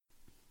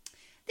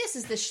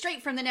This is the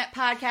Straight from the Net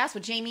podcast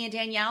with Jamie and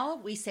Danielle.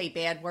 We say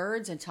bad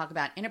words and talk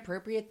about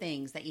inappropriate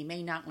things that you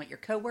may not want your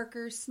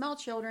coworkers, small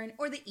children,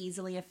 or the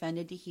easily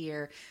offended to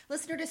hear.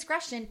 Listener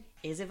discretion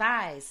is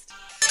advised.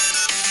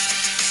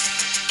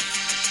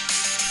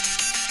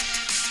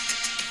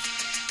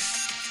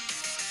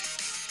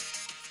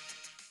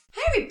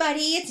 Hi,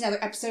 everybody. It's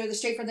another episode of the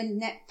Straight from the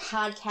Net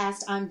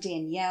podcast. I'm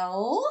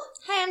Danielle.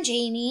 Hi, I'm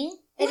Jamie.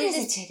 What is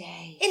it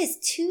today? It is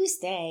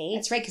Tuesday.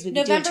 That's right, because we've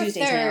been doing Tuesdays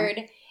November 3rd,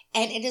 now.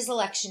 and it is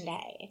election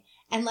day.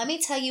 And let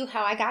me tell you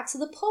how I got to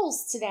the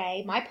polls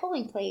today, my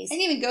polling place. I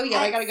didn't even go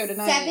yet. I got to go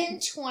tonight.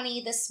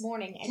 7:20 this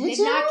morning, and did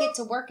not get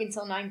to work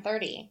until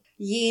 9:30.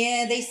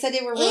 Yeah, they said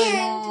they were really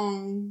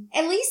long.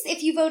 At least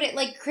if you vote at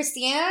like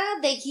Christiana,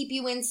 they keep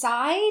you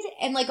inside,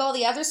 and like all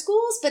the other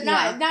schools, but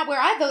not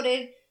where I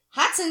voted.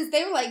 Hudson's,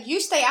 they were like, you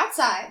stay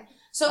outside.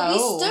 So we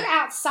stood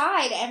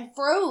outside and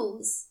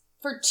froze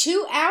for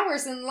 2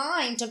 hours in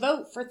line to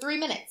vote for 3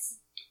 minutes.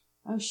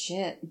 Oh,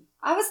 shit.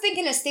 I was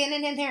thinking of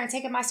standing in there and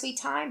taking my sweet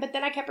time, but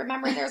then I kept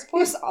remembering there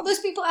was all those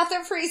people out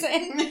there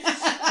freezing.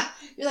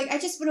 You're like, I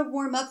just want to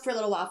warm up for a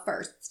little while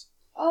first.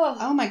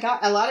 Oh my God.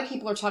 A lot of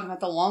people are talking about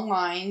the long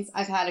lines.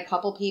 I've had a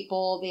couple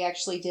people, they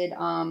actually did,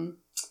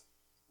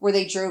 where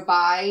they drove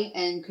by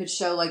and could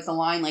show like the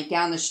line like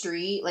down the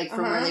street, like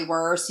from where they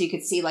were. So you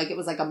could see like it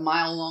was like a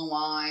mile long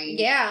line.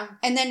 Yeah.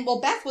 And then,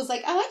 Beth was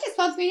like, I just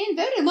bumped me in and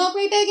voted and walked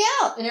right back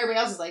out. And everybody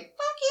else was like,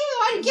 fuck you.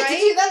 I didn't get to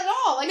do that at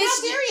all. Like,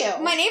 how dare you?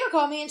 My neighbor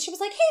called me and she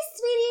was like, hey,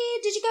 sweetie,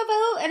 did you go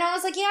vote? And I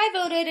was like, yeah, I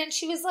voted. And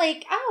she was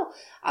like, oh.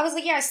 I was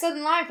like, yeah, I stood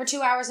in line for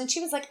 2 hours. And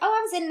she was like, oh,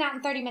 I was in and out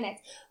in 30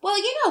 minutes. Well,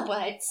 you know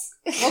what?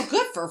 Well,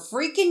 good for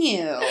freaking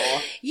you.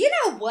 You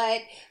know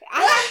what?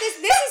 I have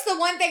this is the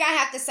one thing I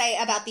have to say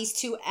about these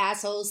two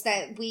assholes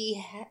that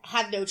we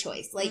have no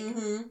choice. Like,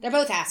 they're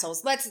both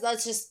assholes. Let's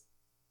just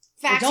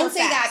facts. Well, don't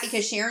say that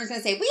because Sharon's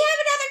going to say, we have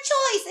another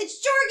choice. It's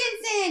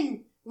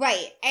Jorgensen.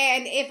 Right.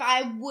 And if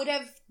I would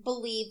have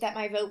believed that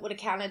my vote would have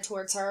counted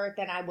towards her,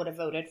 then I would have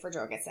voted for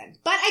Jorgensen.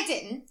 But I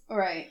didn't.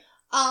 Right.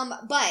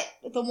 But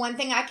the one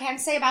thing I can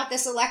say about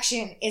this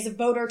election is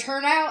voter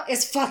turnout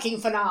is fucking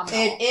phenomenal.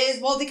 It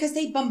is. Well, because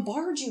they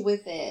bombard you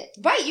with it.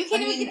 Right. You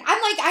can't even,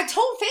 I'm like, I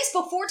told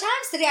Facebook 4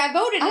 times today I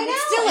voted. And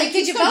it's still like,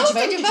 did you vote?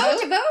 Did you vote?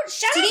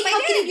 Shut up. Do you need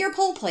help getting to your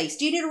poll place?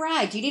 Do you need a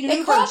ride? Do you need an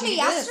Uber? They called me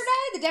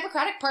yesterday. The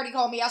Democratic Party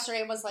called me yesterday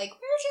and was like,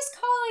 we're just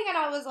calling. And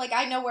I was like,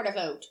 I know where to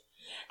vote.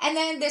 And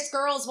then this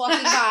girl's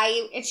walking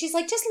by, and she's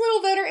like, just a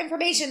little voter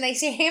information. They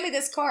say, hand me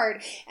this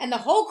card. And the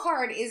whole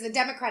card is a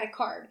Democratic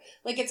card.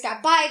 Like, it's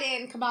got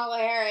Biden, Kamala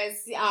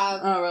Harris,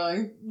 oh,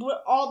 really?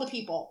 all the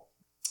people.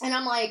 And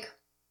I'm like,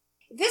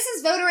 this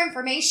is voter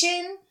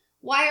information.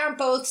 Why aren't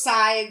both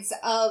sides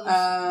of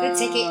the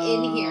ticket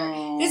in here?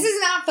 This is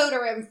not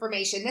voter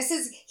information. This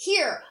is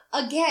here.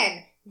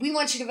 Again, we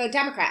want you to vote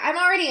Democrat. I'm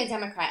already a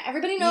Democrat.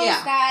 Everybody knows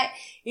that.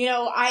 You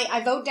know,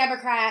 I vote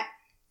Democrat.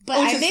 But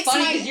I mixed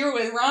funny because you were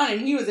with Ron and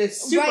he was a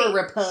super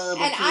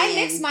Republican. And I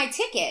mixed my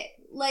ticket.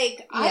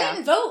 Like, I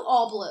didn't vote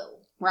all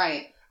blue.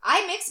 Right.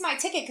 I mixed my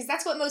ticket because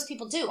that's what most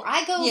people do.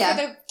 I go for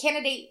the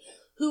candidate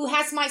who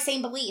has my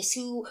same beliefs,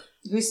 who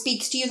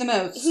speaks to you the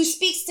most. Who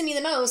speaks to me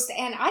the most.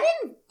 And I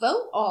didn't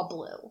vote all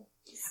blue.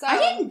 So, I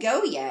didn't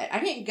go yet. I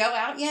didn't go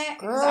out yet.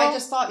 Girl. I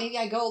just thought maybe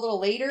I'd go a little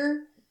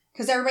later.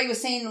 Because everybody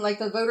was saying, like,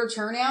 the voter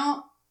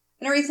turnout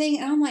and everything.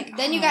 And I'm like,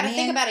 then you got to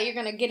think about it. You're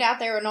going to get out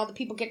there and all the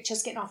people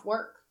just getting off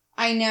work.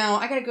 I know.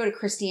 I got to go to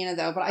Christina,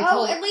 though. But I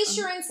told at least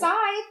you're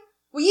inside.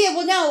 Well, yeah.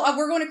 Well, no.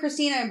 We're going to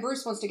Christina, and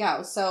Bruce wants to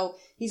go. So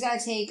he's got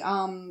to take,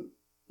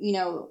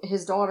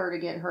 his daughter to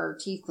get her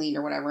teeth cleaned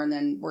or whatever. And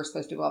then we're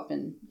supposed to go up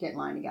and get in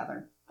line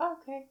together.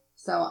 Okay.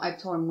 So I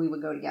told him we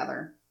would go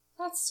together.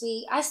 That's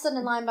sweet. I stood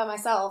in line by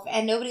myself,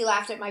 and nobody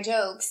laughed at my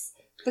jokes.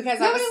 Because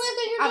nobody laughed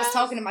at your jokes? I was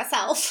talking to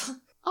myself.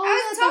 Oh,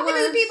 I was talking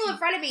to the people in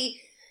front of me,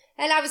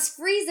 and I was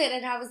freezing,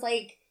 and I was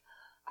like,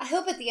 I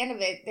hope at the end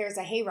of it, there's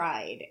a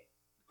hayride.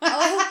 Because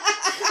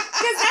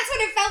that's what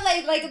it felt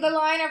like the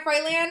line at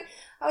Freiland.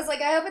 I was like,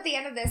 I hope at the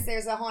end of this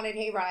there's a haunted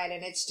hayride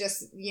and it's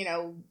just,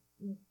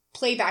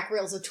 playback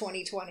reels of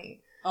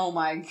 2020. Oh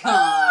my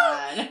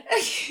God. And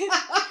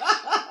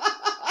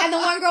the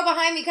one girl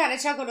behind me kind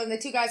of chuckled and the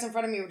 2 guys in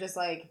front of me were just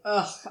like,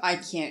 ugh, I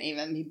can't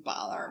even be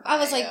bothered. I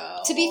was like,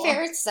 to be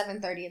fair, it's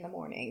 7:30 in the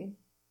morning.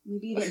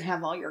 Maybe you didn't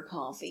have all your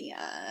coffee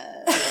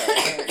yet.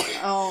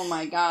 Oh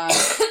my God.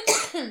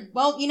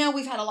 Well,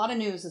 we've had a lot of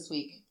news this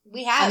week.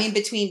 We have. I mean,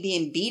 between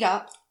being beat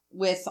up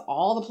with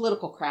all the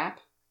political crap.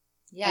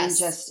 Yes. And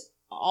just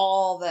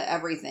all the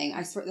everything.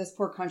 I swear, this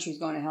poor country's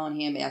going to hell in a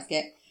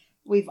handbasket.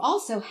 We've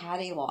also had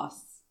a loss.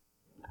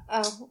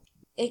 Oh.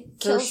 It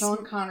kills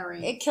Sean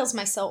Connery. It kills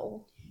my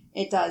soul.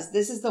 It does.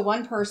 This is the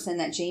one person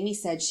that Jamie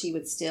said she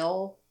would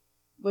still...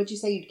 What'd you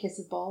say? You'd kiss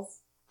his balls?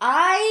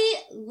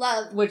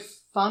 Would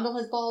fondle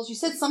his balls? You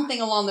said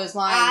something along those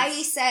lines.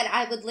 I said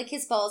I would lick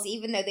his balls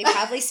even though they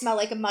probably smell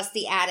like a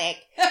musty attic.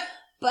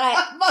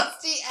 But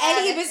Musty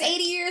and he was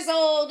 80 years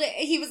old.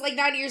 He was like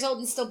 90 years old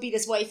and still beat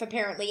his wife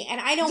apparently. And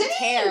I don't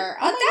care.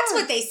 Oh That's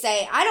what they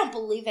say. I don't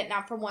believe it,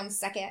 not for 1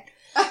 second.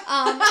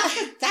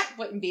 That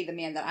wouldn't be the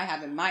man that I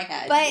have in my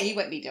head. But he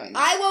wouldn't be doing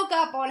that. I woke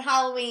up on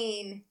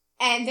Halloween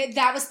and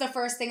that was the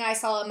first thing I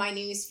saw in my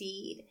news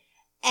feed.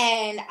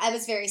 And I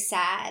was very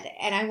sad.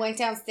 And I went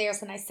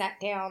downstairs and I sat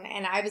down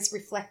and I was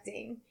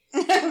reflecting. Were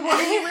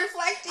you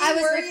reflecting? I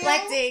was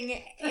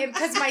reflecting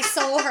because my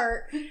soul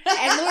hurt.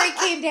 And Lori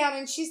came down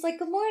and she's like,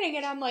 "Good morning."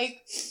 And I'm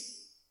like,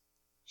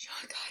 "Sean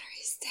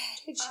Connery's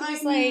dead." And she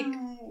was like,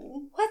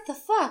 "What the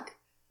fuck?"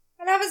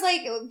 And I was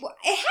like,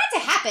 it had to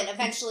happen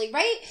eventually,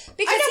 right?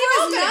 Because he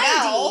was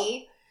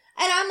 90.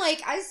 And I'm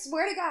like, I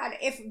swear to God,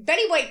 if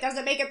Betty White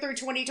doesn't make it through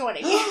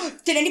 2020.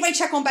 Did anybody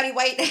check on Betty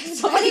White?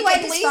 Betty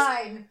White is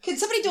fine. Can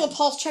somebody do a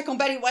pulse check on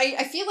Betty White?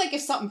 I feel like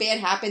if something bad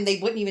happened, they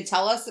wouldn't even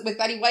tell us with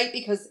Betty White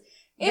because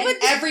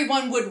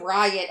everyone would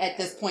riot at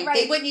this point.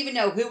 Right. They wouldn't even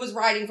know who was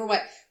rioting for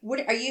what.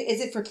 What are you?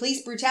 Is it for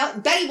police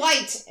brutality? Betty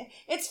White.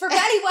 It's for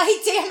Betty White.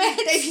 Damn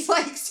it. They'd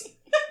like,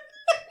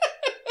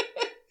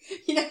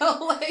 you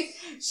know, like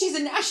she's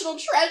a national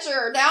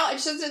treasure now.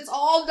 It's just it's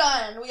all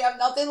done. We have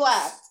nothing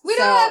left. We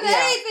don't have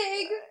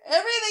anything.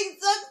 Everything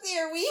sucks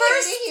here. We hate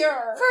it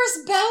here.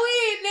 First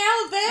Bowie and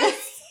now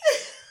this.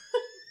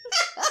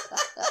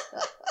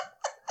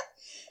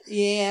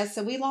 Yeah,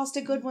 so we lost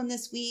a good one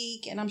this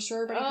week, and I'm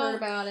sure everybody heard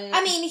about it.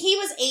 I mean, he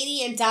was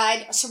 80 and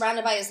died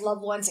surrounded by his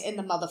loved ones in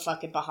the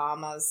motherfucking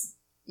Bahamas.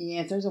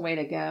 Yeah, if there's a way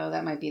to go,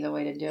 that might be the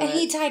way to do it. And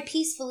he died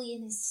peacefully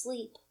in his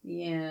sleep.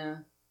 Yeah.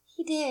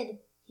 He did.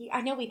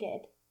 I know he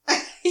did.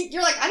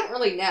 You're like, I don't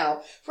really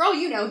know. For all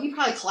you know, he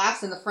probably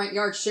collapsed in the front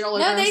yard, shit all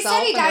over himself. No, they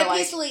said he died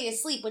peacefully in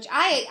his sleep, which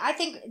I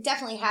think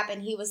definitely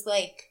happened. He was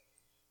like,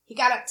 he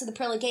got up to the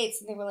pearly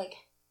gates, and they were like,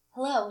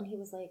 "Hello," and he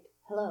was like,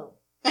 "Hello,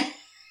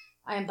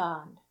 I am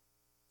Bond.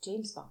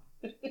 James Bond."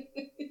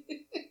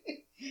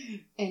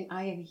 And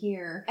I am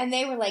here. And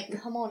they were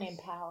like, "Come on in,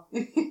 pal.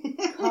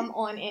 Come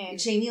on in."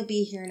 Jamie will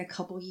be here in a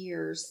couple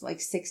years,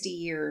 like 60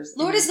 years.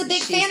 Lord is a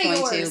big fan of yours.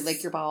 She's going to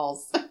lick your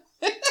balls.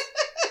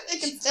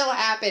 It can still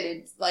happen.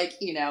 It's like,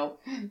 you know,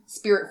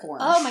 spirit form.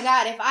 Oh my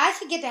God. If I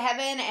could get to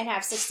heaven and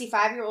have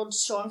 65-year-old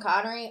Sean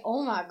Connery,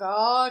 oh my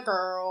God,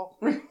 girl.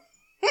 You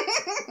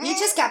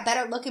just got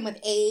better looking with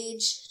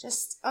age.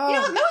 Just, oh. You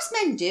know what most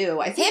men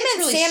do? I think him and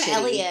really Sam shitty.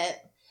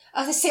 Elliott.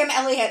 Oh, the Sam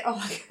Elliott. Oh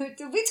my God.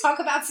 Did we talk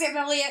about Sam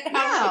Elliott?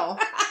 No.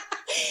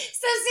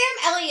 So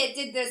Sam Elliott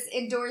did this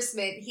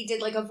endorsement. He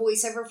did like a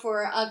voiceover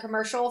for a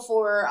commercial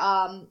for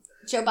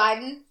Joe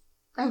Biden.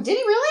 Oh, did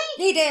he really?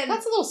 He did.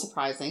 That's a little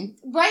surprising.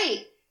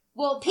 Right.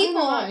 Well,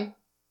 people,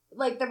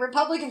 like the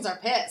Republicans are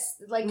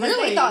pissed. Like, because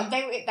they thought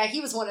that he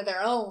was one of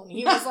their own.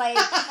 He was like,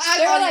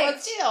 they were like,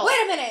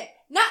 wait a minute.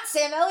 Not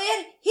Sam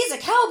Elliott. He's a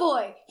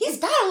cowboy. He's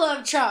gotta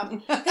love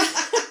Trump. Sam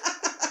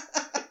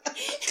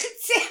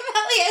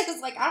Elliott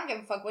is like, I don't give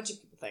a fuck what you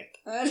people think.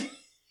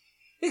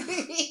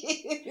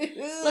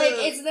 Like,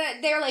 it's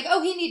that they're like,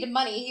 oh, he needed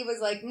money. He was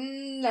like,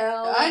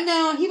 no. I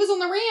know. He was on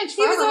the ranch.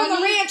 He was on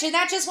the ranch, and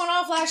that just went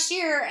off last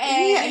year.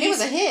 And it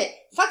was a hit.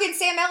 Fucking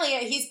Sam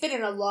Elliott, he's been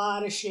in a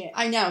lot of shit.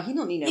 I know. He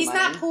don't need no money. He's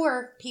not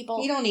poor,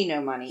 people. He don't need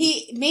no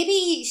money. Maybe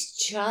he's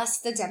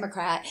just a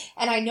Democrat,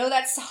 and I know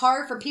that's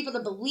hard for people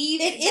to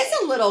believe. It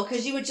is a little,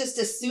 because you would just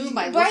assume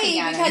by looking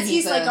at him. Because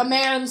he's like a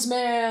man's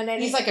man.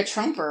 And he's like a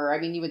Trumper. I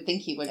mean, you would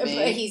think he would be.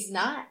 But he's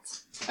not.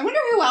 I wonder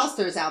who else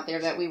there's out there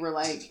that we were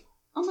like,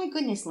 oh my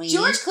goodness, Lee.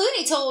 George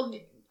Clooney told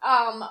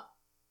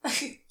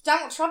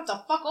Donald Trump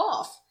to fuck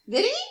off.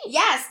 Did he?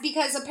 Yes,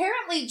 because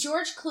apparently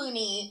George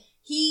Clooney,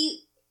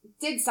 he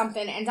did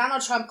something, and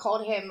Donald Trump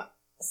called him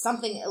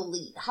something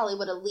elite,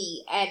 Hollywood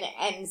elite,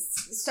 and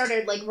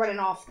started like running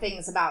off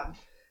things about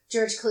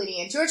George Clooney.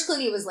 And George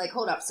Clooney was like,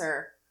 hold up,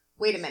 sir.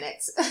 Wait a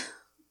minute.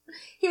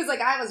 He was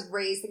like, I was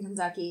raised in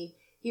Kentucky.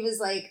 He was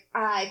like,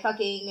 I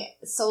fucking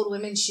sold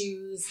women's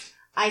shoes.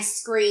 I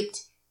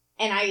scraped.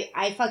 And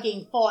I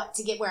fucking fought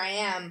to get where I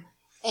am.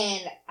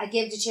 And I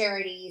give to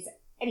charities.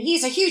 And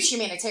he's a huge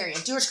humanitarian.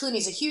 George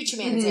Clooney's a huge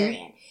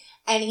humanitarian.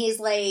 Mm-hmm. And he's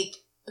like,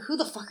 who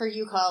the fuck are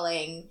you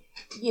calling,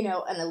 you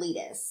know, an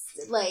elitist?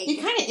 Like, he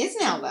kind of is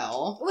now,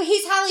 though. Well,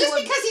 he's Hollywood.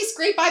 Just because he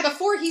scraped by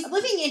before, he's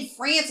living in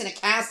France in a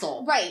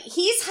castle. Right.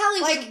 He's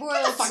Hollywood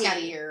royalty. Get the fuck out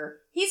of here.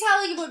 He's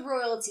Hollywood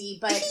royalty,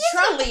 but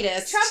Trump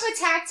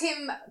attacked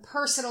him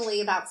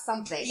personally about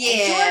something. Yeah.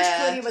 And George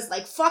Clooney was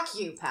like, fuck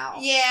you, pal.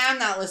 Yeah, I'm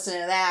not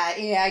listening to that.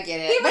 Yeah, I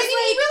get it. He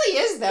really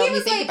is, though, when you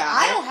think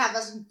about it. I don't have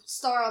a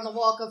star on the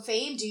Walk of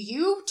Fame. Do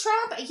you,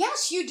 Trump?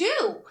 Yes, you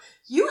do.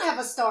 You have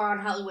a star on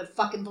Hollywood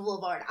fucking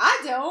Boulevard.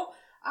 I don't.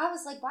 I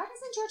was like, why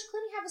doesn't George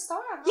Clooney have a star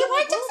on Hollywood Boulevard?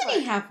 Yeah, why Boulevard?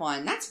 doesn't he have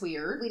one? That's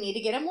weird. We need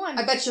to get him one.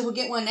 I bet you he'll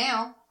get one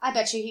now. I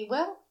bet you he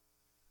will.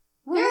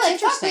 Well, they're like,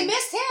 fuck, we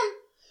missed him.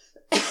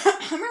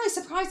 I'm really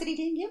surprised that he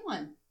didn't get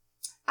one.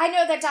 I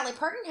know that Dolly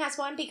Parton has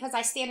one because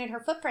I stand in her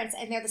footprints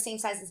and they're the same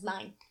size as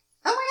mine.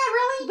 Oh my God,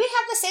 really? We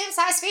have the same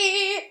size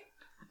feet.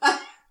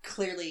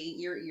 Clearly,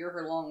 you're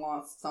her long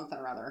lost something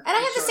or other. And I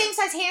have the same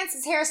size hands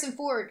as Harrison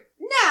Ford.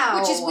 No!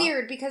 Which is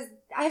weird because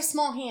I have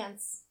small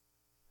hands.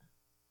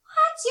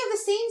 What? You have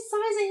the same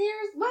size of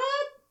hairs?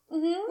 What?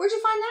 Mm-hmm. Where'd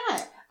you find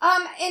that?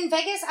 In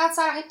Vegas,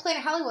 outside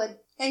Planet Hollywood.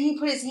 And he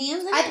put his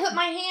hands in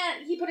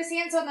it? He put his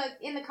hands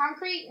in the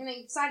concrete and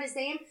he signed his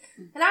name.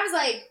 And I was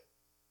like,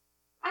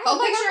 I have a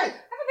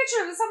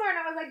picture of it somewhere, and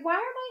I was like, why are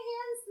my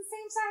hands the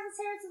same size as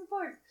Harrison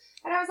Ford's?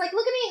 And I was like,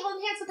 look at me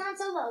holding hands with Han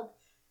Solo.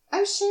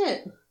 Oh,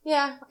 shit.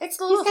 Yeah, it's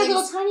the little things. He's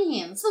got little tiny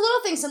hands. It's the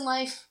little things in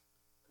life.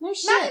 No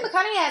shit. Matthew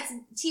McConaughey has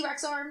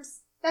T-Rex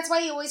arms. That's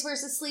why he always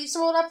wears his sleeves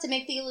rolled up to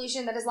make the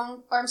illusion that his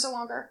arms are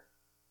longer.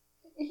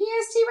 He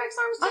has T-Rex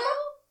arms too?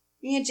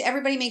 Yeah,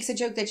 everybody makes a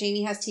joke that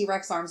Jamie has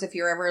T-Rex arms if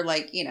you're ever,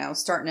 like, you know,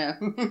 starting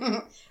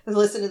to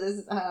listen to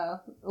this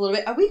a little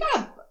bit.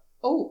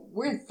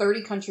 We're in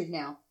 30 countries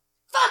now.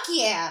 Fuck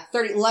yeah!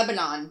 30,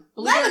 Lebanon.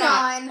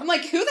 Lebanon! I'm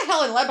like, who the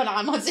hell in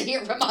Lebanon wants to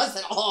hear from us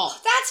at all?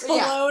 That's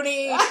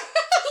baloney. Yeah.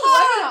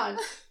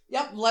 Lebanon.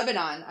 Yep,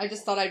 Lebanon. I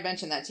just thought I'd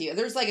mention that to you.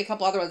 There's like a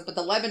couple other ones, but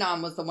the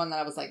Lebanon was the one that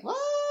I was like, what?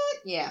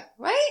 Yeah.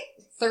 Right?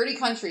 30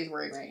 countries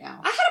we're in right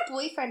now. I had a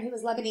boyfriend who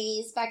was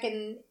Lebanese back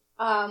in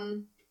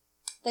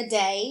the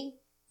day.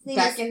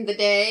 Back in the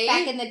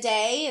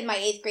day, in my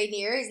 8th grade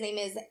year. His name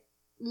is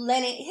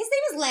Lennon. His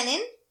name is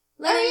Lennon.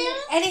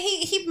 Oh, yeah? And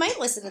he might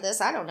listen to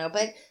this, I don't know,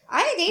 but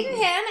I dated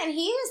him and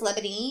he was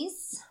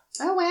Lebanese.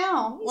 Oh,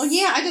 wow. Well,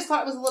 yeah, I just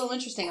thought it was a little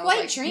interesting. I was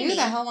like, dreamy. Who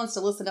the hell wants to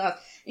listen to us?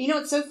 And you know,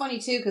 it's so funny,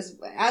 too, because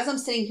as I'm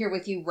sitting here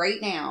with you right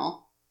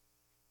now,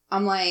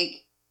 I'm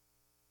like,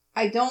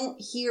 I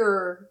don't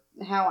hear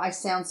how I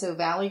sound so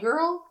Valley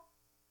Girl.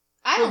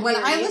 But when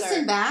I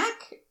listen back,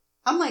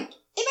 I'm like,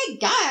 oh my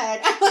God.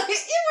 I'm like, where'd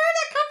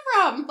that come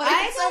from? Like,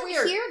 I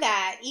don't hear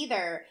that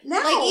either. No.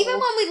 Like, even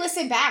when we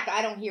listen back,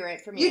 I don't hear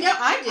it from you. You know,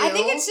 I do. I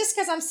think it's just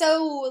because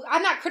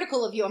I'm not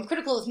critical of you. I'm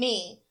critical of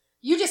me.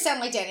 You just sound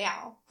like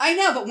Danielle. I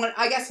know, but when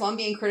I'm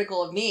being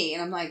critical of me,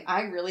 and I'm like,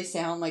 I really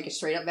sound like a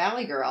straight up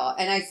Valley Girl.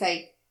 And I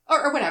say,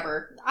 or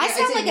whatever. I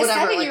sound like a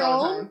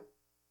 7-year-old.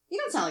 You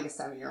don't sound like a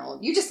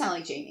 7-year-old. You just sound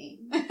like Jamie.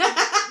 The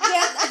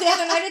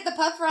other night at the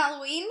pub for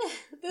Halloween,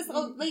 this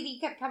old lady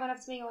kept coming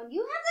up to me going,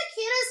 you have the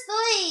cutest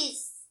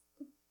voice.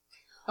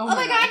 Oh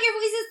my God, your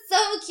voice is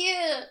so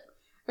cute.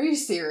 Are you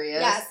serious?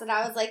 Yes, and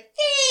I was like,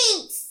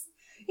 thanks.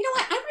 You know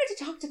what? I wanted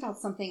to talk about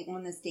something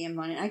on this damn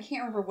line, and I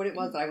can't remember what it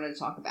was that I wanted to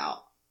talk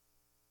about.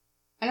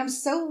 And I'm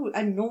so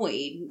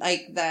annoyed,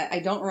 like, that I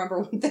don't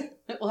remember what that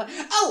was.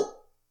 Oh!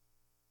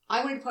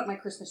 I wanted to put my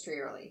Christmas tree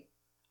early.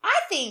 I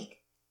think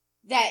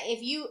that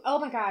oh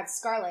my God,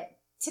 Scarlett.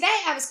 Today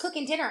I was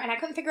cooking dinner and I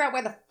couldn't figure out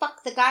where the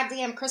fuck the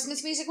goddamn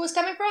Christmas music was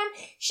coming from.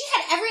 She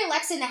had every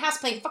Alexa in the house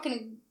playing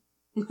fucking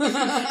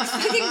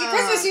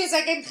Christmas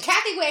music, and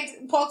Kathy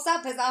walks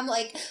up as I'm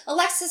like,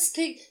 Alexa,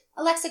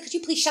 could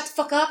you please shut the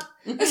fuck up?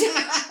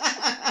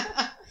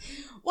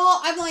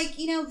 Well, I'm like,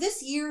 you know,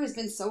 this year has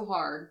been so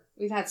hard.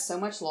 We've had so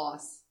much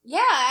loss. Yeah,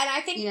 and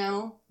I think, you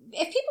know,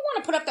 if people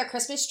want to put up their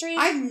Christmas tree,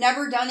 I've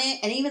never done it,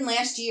 and even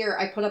last year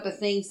I put up a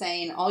thing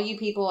saying, all you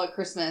people at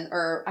Christmas,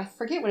 or I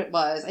forget what it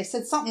was, I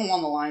said something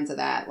along the lines of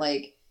that,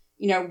 like,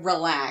 you know,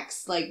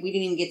 relax, like, we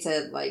didn't even get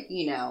to, like,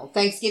 you know,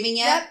 Thanksgiving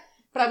yet. Yep.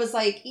 But I was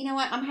like, you know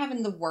what? I'm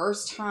having the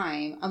worst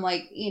time. I'm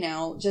like, you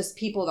know, just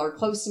people that are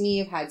close to me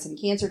have had some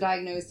cancer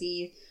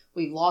diagnoses.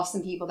 We've lost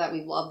some people that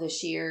we love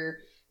this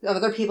year.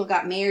 Other people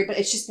got married, but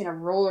it's just been a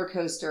roller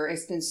coaster.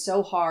 It's been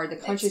so hard. The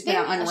country's been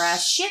an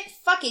unrest. A shit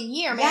fucking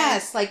year, man.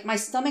 Yes, like my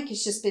stomach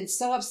has just been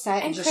so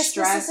upset and just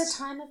Christmas stressed. Is a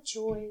time of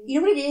joy. You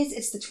know what it is?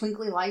 It's the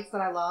twinkly lights that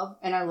I love,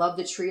 and I love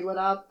the tree lit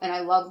up, and I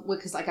love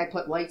because like I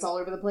put lights all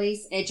over the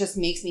place. It just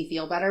makes me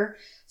feel better.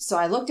 So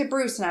I looked at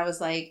Bruce and I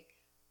was like,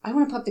 I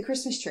want to put up the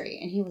Christmas tree,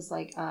 and he was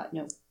like, no.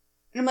 And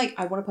I'm like,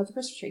 I want to put up the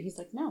Christmas tree. He's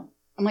like, no.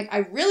 I'm like, I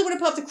really want to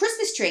put up the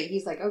Christmas tree.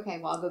 He's like, okay,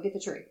 well, I'll go get the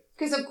tree.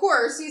 Because, of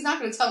course, he's not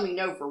going to tell me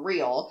no for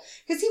real.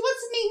 Because he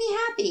wants to make me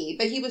happy.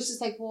 But he was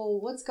just like, well,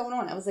 what's going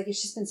on? I was like,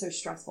 it's just been so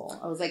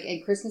stressful. I was like,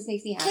 and Christmas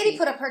makes me happy. Katie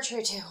put up her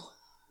tree, too.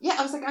 Yeah,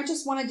 I was like, I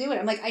just want to do it.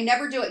 I'm like, I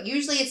never do it.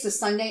 Usually it's the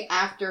Sunday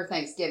after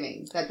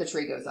Thanksgiving that the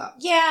tree goes up.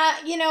 Yeah,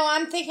 you know,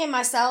 I'm thinking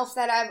myself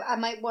that I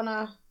might want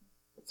to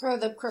throw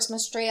the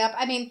Christmas tree up.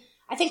 I mean,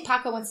 I think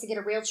Paco wants to get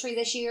a real tree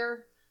this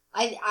year.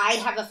 I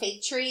have a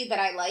fake tree that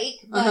I like.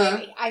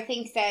 But I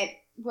think that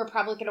we're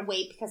probably going to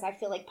wait because I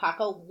feel like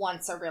Paco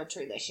wants a real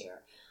tree this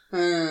year.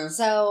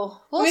 So,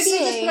 we'll maybe see.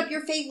 you just put up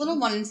your fake little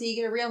one until you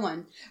get a real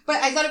one. But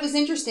I thought it was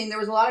interesting. There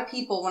was a lot of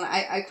people when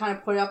I kind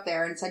of put it up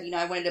there and said, you know,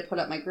 I wanted to put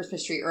up my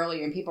Christmas tree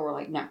earlier, and people were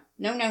like, no.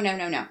 And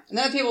then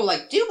other people were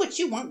like, do what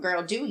you want,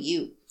 girl. Do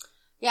you.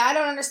 Yeah, I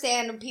don't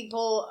understand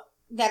people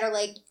that are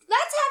like,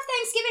 let's have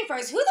Thanksgiving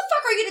first. Who the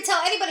fuck are you to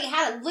tell anybody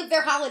how to live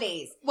their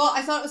holidays? Well,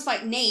 I thought it was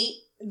fine. Nate,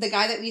 the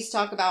guy that we used to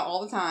talk about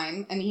all the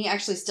time, I mean, he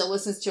actually still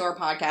listens to our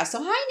podcast.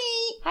 So,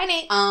 hi,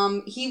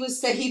 Nate.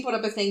 He put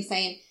up a thing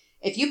saying,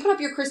 if you put up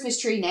your Christmas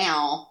tree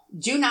now,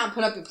 do not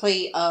put up a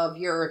plate of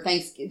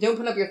don't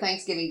put up your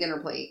Thanksgiving dinner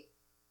plate.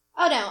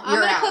 Oh no, I'm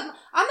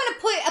gonna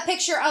put a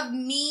picture of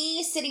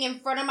me sitting in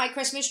front of my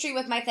Christmas tree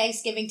with my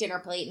Thanksgiving dinner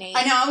plate, Nate.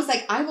 I know, I was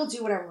like, I will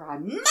do whatever I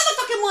motherfucking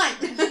want.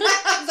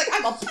 I was like, I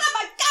will put up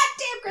my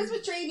goddamn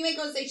Christmas tree and you ain't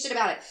going to say shit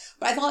about it.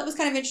 But I thought it was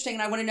kind of interesting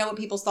and I want to know what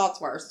people's thoughts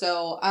were.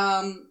 So,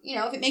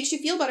 if it makes you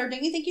feel better,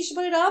 don't you think you should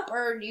put it up?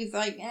 Or do you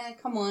think,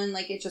 come on,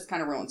 like it just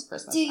kind of ruins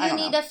Christmas? Do you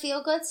need a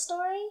feel-good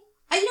story?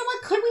 You know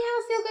what? Could we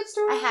have a feel-good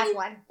story? I have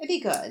one. It'd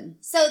be good.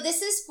 So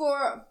this is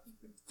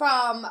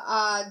from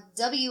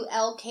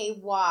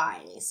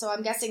WLKY. So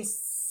I'm guessing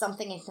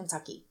something in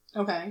Kentucky.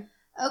 Okay.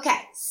 Okay,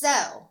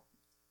 so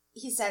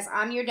he says,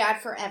 I'm your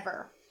dad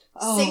forever.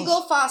 Oh.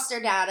 Single foster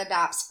dad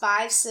adopts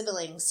 5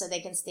 siblings so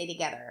they can stay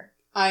together.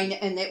 And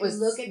it was...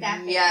 Look at that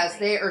family. Yes,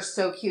 they are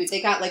so cute.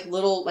 They got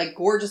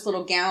gorgeous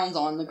little gowns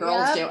on, the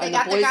girls do, and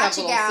the boys have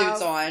little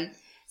suits on.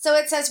 So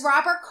it says,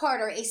 Robert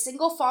Carter, a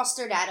single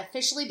foster dad,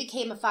 officially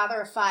became a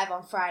father of 5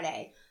 on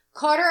Friday.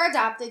 Carter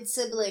adopted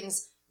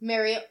siblings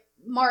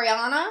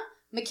Mariana,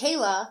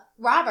 Michaela,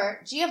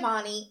 Robert,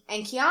 Giovanni,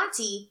 and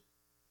Chianti.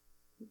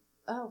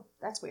 Oh,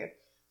 that's weird.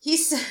 He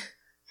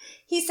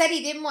said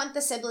he didn't want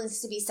the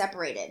siblings to be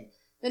separated.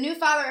 The new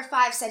father of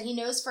 5 said he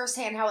knows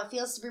firsthand how it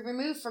feels to be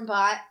removed from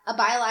a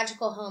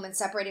biological home and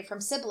separated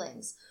from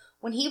siblings.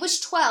 When he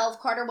was 12,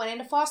 Carter went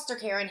into foster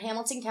care in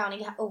Hamilton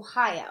County,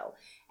 Ohio,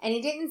 and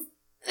he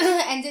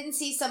didn't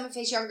see some of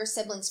his younger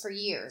siblings for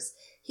years.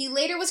 He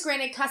later was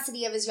granted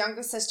custody of his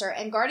younger sister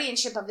and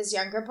guardianship of his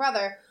younger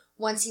brother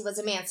once he was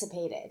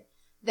emancipated.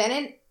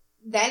 Then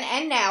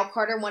and now,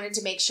 Carter wanted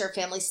to make sure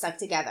families stuck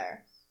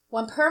together.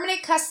 When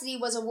permanent custody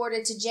was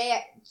awarded to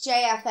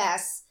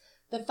JFS,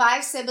 the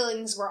 5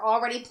 siblings were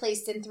already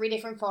placed in 3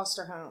 different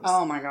foster homes.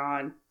 Oh, my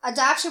God.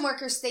 Adoption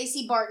worker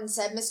Stacy Barton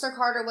said Mr.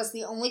 Carter was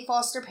the only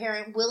foster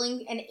parent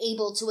willing and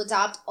able to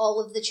adopt all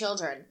of the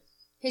children.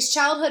 His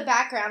childhood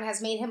background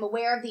has made him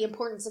aware of the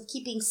importance of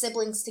keeping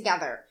siblings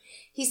together.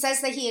 He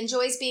says that he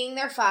enjoys being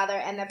their father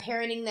and that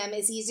parenting them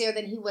is easier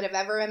than he would have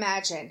ever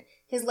imagined.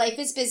 His life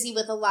is busy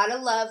with a lot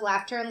of love,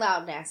 laughter, and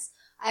loudness.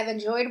 I've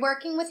enjoyed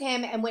working with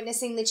him and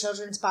witnessing the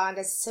children's bond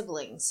as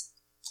siblings.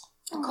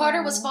 Aww.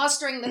 Carter was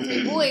fostering the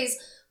 3 boys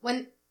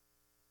when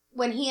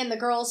he and the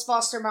girls'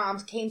 foster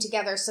moms came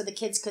together so the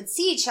kids could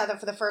see each other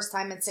for the first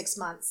time in 6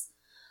 months.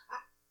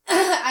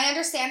 I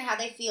understand how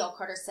they feel,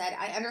 Carter said.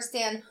 I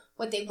understand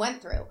what they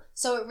went through.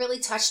 So it really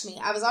touched me.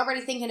 I was already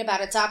thinking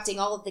about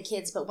adopting all of the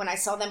kids, but when I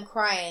saw them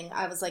crying,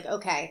 I was like,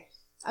 okay,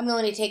 I'm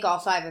willing to take all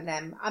 5 of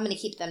them. I'm going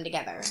to keep them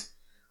together.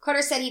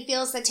 Carter said he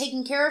feels that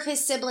taking care of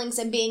his siblings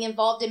and being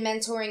involved in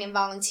mentoring and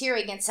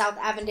volunteering at South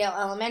Avondale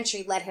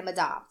Elementary let him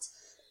adopt.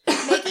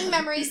 Making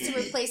memories to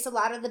replace a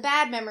lot of the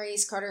bad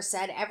memories, Carter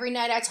said. Every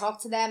night I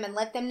talk to them and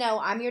let them know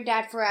I'm your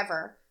dad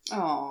forever.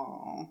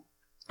 Aww.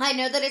 I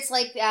know that it's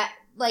like that.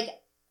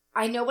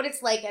 I know what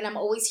it's like and I'm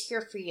always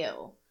here for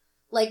you.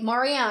 Like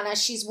Mariana,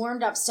 she's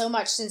warmed up so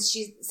much since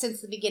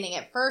the beginning.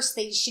 At first,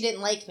 she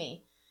didn't like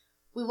me.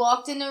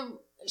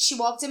 She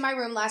walked in my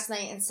room last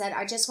night and said,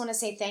 I just want to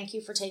say thank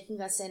you for taking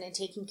us in and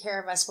taking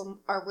care of us when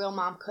our real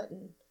mom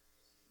couldn't.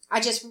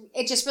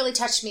 It just really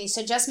touched me.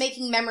 So just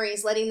making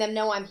memories, letting them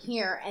know I'm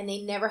here and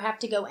they never have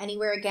to go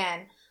anywhere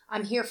again.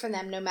 I'm here for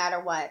them no matter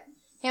what.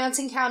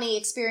 Hamilton County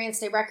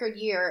experienced a record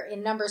year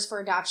in numbers for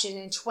adoption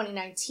in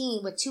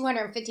 2019 with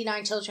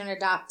 259 children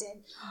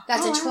adopted.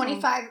 That's a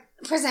 25%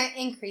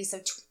 increase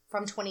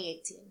from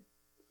 2018.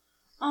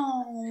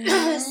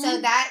 Oh.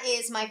 So that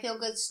is my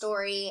feel-good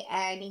story,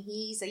 and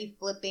he's a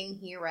flipping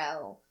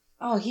hero.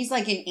 Oh, he's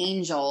like an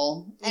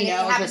angel. And it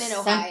happened just in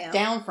Ohio. Sent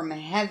down from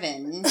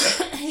heaven.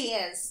 He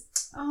is.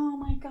 Oh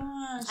my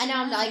gosh. I know,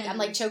 I'm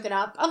like choking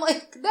up. I'm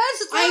like,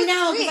 that's I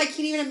know, because I can't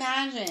even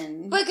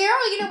imagine. But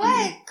girl, you know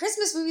what?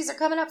 Christmas movies are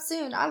coming up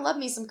soon. I love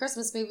me some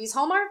Christmas movies.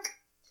 Hallmark?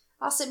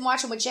 I'll sit and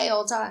watch them with Jay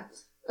all the time.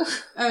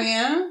 Oh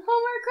yeah?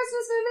 Hallmark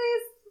Christmas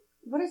movies.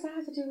 What does that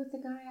have to do with the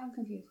guy? I'm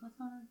confused. What's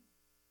on?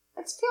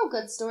 It's a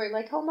feel-good story,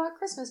 like Hallmark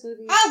Christmas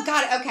movies. Oh,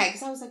 got it. Okay,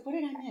 because I was like, what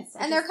did I miss?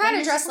 And they're kind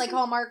of dressed like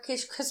Hallmark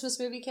Christmas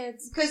movie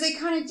kids. Because they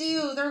kind of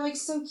do. They're like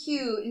so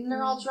cute, and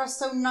they're all dressed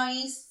so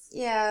nice.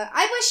 Yeah,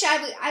 I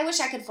wish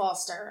I could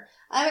foster.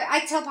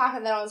 I tell Papa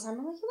that all the time.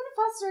 I'm like, you want to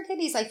foster a kid?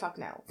 He's like, fuck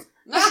no.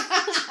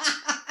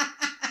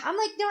 I'm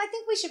like, no, I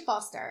think we should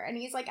foster. And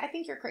he's like, I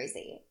think you're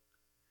crazy.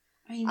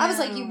 I was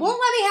like, you won't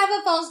let me have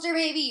a foster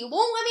baby. You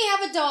won't let me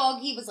have a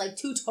dog. He was like,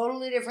 2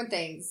 totally different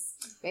things,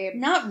 babe.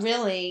 Not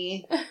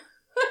really.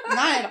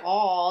 Not at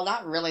all.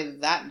 Not really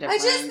that different. I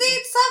just need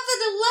something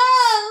to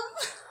love.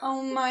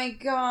 Oh my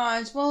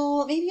gosh.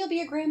 Well, maybe you'll be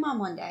a grandmom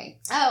one day.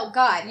 Oh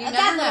God. You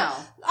never know.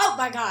 Oh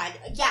my God.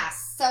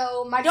 Yes.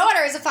 So my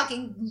daughter is a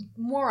fucking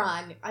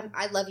moron.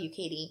 I love you,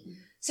 Katie.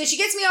 So she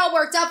gets me all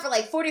worked up for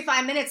like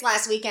 45 minutes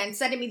last weekend,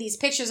 sending me these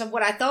pictures of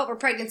what I thought were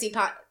positive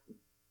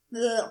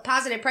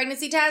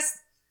pregnancy tests.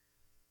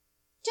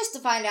 Just to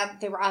find out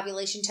that they were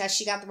ovulation tests.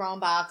 She got the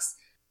wrong box.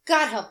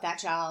 God help that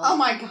child. Oh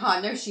my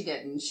God, no she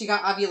didn't. She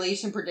got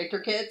ovulation predictor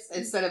kits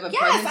instead of a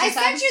pregnancy test. Yes,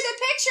 I sent you the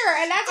picture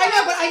and that's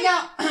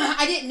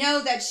I didn't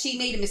know that she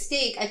made a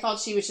mistake. I thought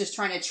she was just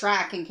trying to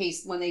track in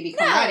case when they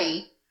become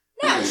ready.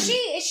 No,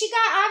 she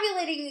got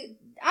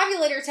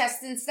ovulator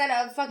tests instead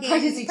of fucking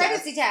pregnancy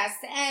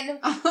tests. And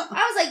I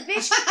was like,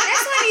 bitch, that's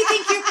why you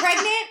think you're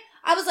pregnant?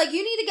 I was like,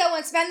 you need to go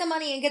and spend the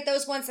money and get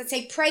those ones that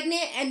say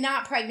pregnant and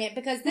not pregnant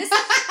because this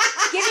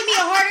Giving me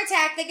a heart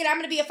attack thinking I'm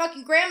going to be a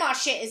fucking grandma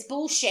shit is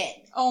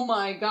bullshit. Oh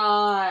my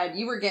God.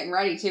 You were getting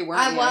ready too,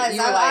 weren't you?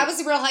 I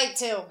was real hyped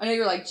too. I know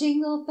you were like,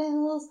 jingle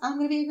bells, I'm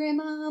going to be a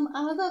grandmom.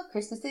 I love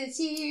Christmas this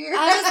year.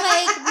 I was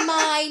like,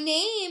 my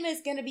name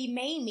is going to be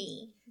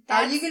Mamie.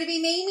 Are you going to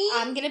be Mamie?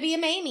 I'm going to be a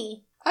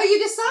Mamie. Oh, you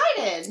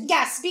decided?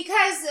 Yes,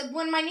 because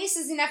when my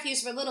nieces and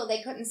nephews were little,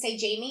 they couldn't say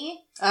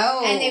Jamie.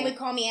 Oh. And they would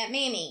call me Aunt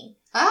Mamie.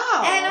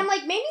 Oh. And I'm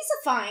like, Mamie's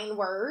a fine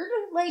word.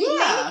 Like,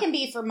 Mamie can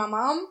be for my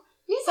mom.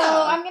 Yeah.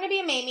 So I'm going to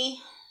be a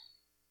Mamie.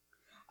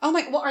 Oh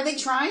my, well, are they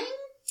trying?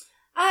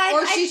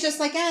 Or she's just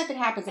like, if it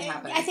happens, it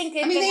happens. I think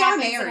they are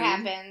married. It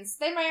happens.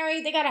 They're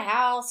married. They got a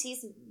house.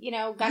 He's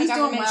got a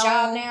government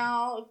job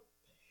now.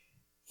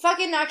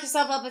 Fucking knock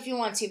yourself up if you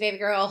want to, baby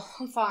girl.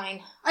 I'm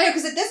fine. I know,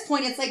 because at this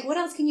point, it's like, what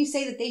else can you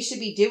say that they should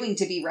be doing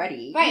to be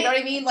ready? Right. You know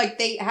what I mean? Like,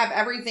 they have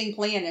everything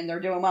planned and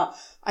they're doing well.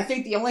 I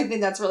think the only thing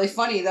that's really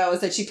funny, though, is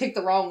that she picked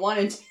the wrong one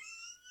and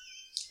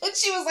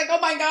she was like, oh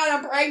my God,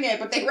 I'm pregnant,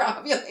 but they were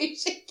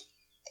ovulation.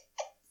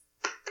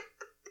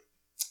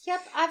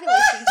 Yep,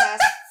 ovulation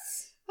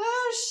tests.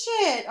 Oh,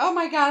 shit. Oh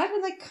my God. I've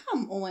been like,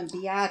 come on,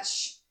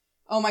 biatch.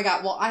 Oh my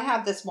God. Well, I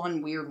have this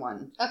one weird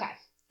one. Okay.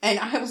 And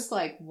I was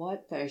like,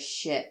 what the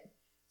shit?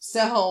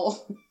 So,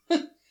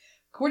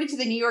 according to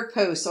the New York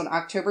Post on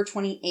October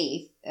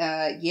 28th,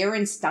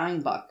 Yaren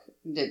Steinbuch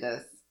did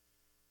this.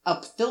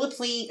 A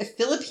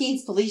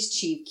Philippines police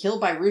chief killed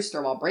by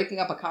rooster while breaking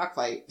up a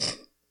cockfight.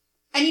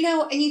 And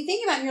you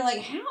think about it and you're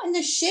like, how in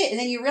the shit? And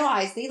then you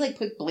realize they like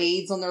put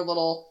blades on their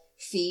little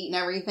feet and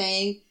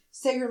everything.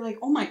 So you're like,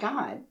 oh my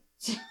God.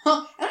 So,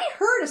 and I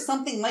heard of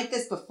something like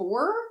this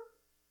before.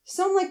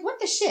 So I'm like,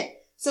 what the shit?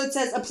 So it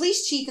says, a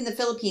police chief in the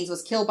Philippines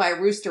was killed by a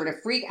rooster in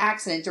a freak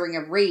accident during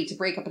a raid to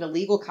break up an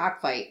illegal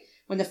cockfight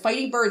when the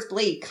fighting bird's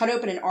blade cut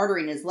open an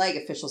artery in his leg,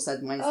 officials said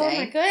Wednesday. Oh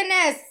my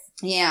goodness.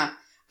 Yeah.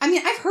 I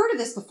mean, I've heard of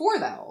this before,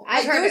 though.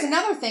 There was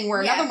another thing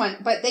where another one,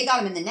 but they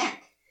got him in the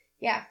neck.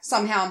 Yeah.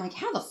 Somehow. I'm like,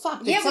 how the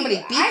fuck did somebody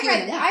beat you in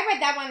the neck? I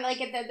read that one like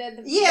at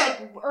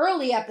the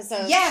early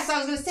episodes. Yes, I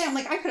was going to say, I'm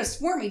like, I could have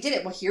sworn he did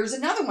it. Well, here's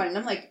another one. And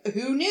I'm like,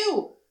 who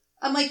knew?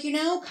 I'm like,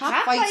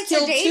 cockfights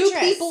kill 2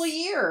 people a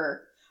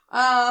year.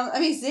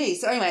 Let me see.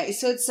 So anyway,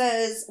 so it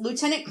says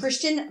Lieutenant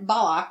Christian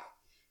Balak,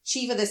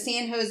 chief of the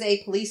San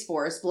Jose police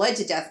force, bled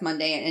to death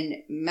Monday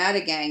in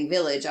Matagang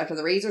village after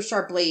the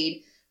razor-sharp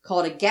blade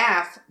called a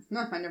gaff,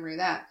 I never knew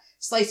that,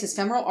 sliced his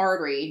femoral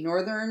artery,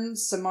 Northern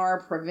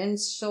Samar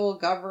Provincial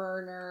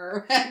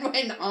Governor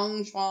Edwin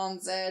Ong Chuan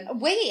said.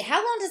 Wait, how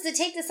long does it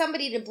take to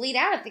somebody to bleed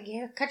out if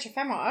they cut your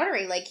femoral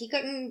artery? Like, he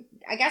couldn't,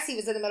 I guess he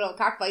was in the middle of a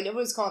cockfight.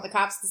 Nobody was calling the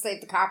cops to save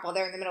the cop while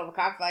they're in the middle of a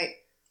cockfight.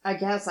 I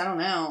guess, I don't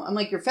know. I'm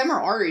like, your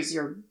femoral artery is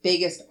your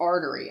biggest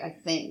artery, I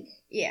think.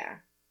 Yeah.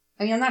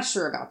 I mean, I'm not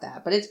sure about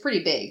that, but it's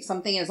pretty big.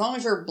 Something, as long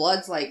as your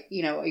blood's like,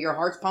 your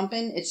heart's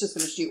pumping, it's just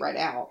going to shoot right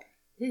out.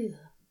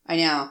 I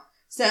know.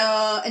 So,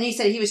 and he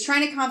said he was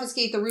trying to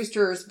confiscate the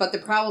roosters, but the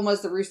problem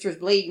was the rooster's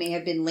blade may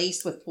have been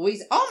laced with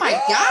poison. Oh my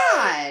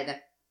God!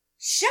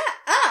 Shut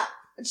up!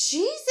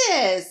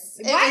 Jesus!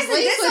 Why isn't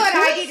this what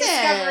I need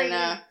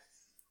discovering?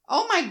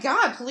 Oh my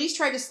God! Police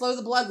tried to slow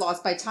the blood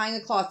loss by tying a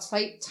cloth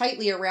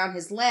tightly around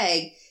his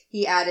leg,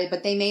 he added,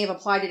 but they may have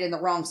applied it in the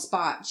wrong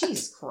spot.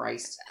 Jesus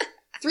Christ.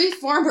 3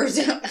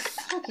 farmers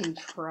fucking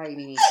cry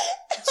me.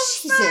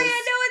 Jesus. Sorry,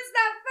 I know it's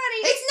not funny.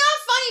 It's not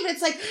funny, but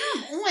it's like,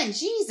 come on,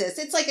 Jesus.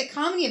 It's like a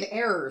comedy of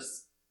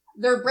errors.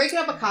 They're breaking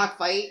up a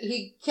cockfight.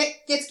 He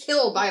gets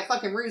killed by a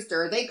fucking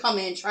rooster. They come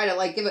in, try to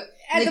like give it.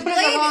 And they put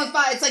it in the wrong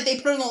spot. It's like they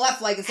put it on the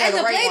left leg instead of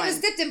the right one. And the blade was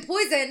dipped in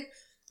poison.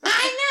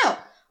 I know.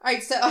 All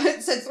right, so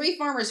it said 3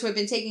 farmers who had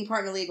been taking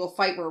part in a legal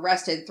fight were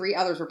arrested. 3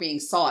 others were being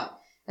sought.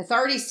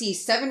 Authorities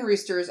seized 7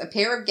 roosters, a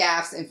pair of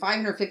gaffs, and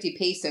 550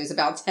 pesos,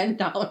 about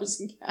 $10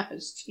 in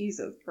cash.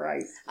 Jesus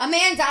Christ. A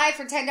man died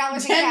for $10 in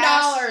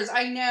cash. $10,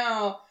 I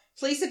know.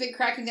 Police have been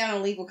cracking down on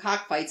illegal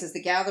cockfights as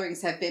the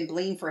gatherings have been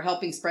blamed for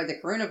helping spread the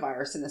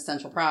coronavirus in the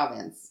central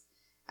province.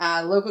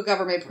 Local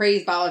government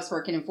praised Balak's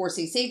work in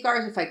enforcing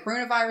safeguards to fight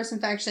coronavirus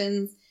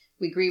infections.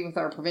 We agree with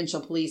our provincial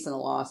police in the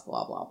loss,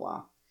 blah, blah,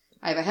 blah.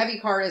 I have a heavy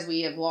heart as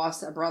we have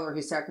lost a brother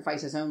who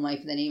sacrificed his own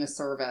life in the name of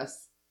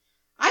service.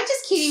 I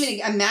just can't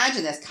even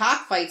imagine this.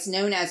 Cockfights,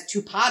 known as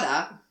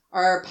tupada,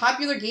 are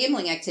popular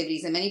gambling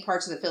activities in many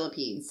parts of the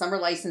Philippines. Some are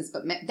licensed,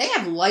 but they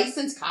have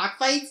licensed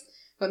cockfights,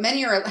 but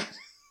many are...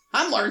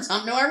 I'm learning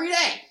something new every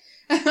day.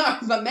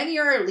 But many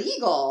are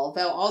illegal,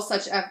 though all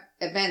such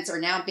events are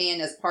now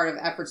banned as part of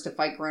efforts to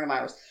fight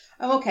coronavirus.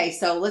 Oh, okay,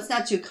 so let's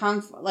not do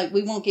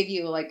we won't give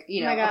you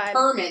a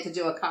permit to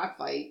do a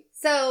cockfight.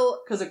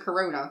 So because of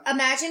corona.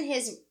 Imagine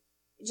his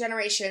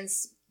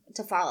generations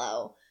to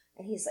follow.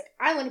 And he's like,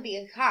 I want to be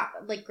a cop,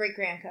 like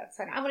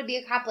great-grandson. I want to be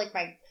a cop like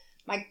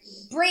my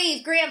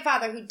brave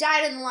grandfather who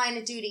died in the line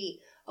of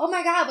duty. Oh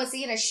my God, was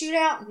he in a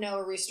shootout? No,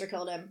 a rooster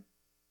killed him.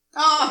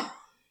 Oh.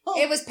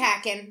 It was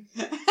packing.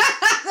 A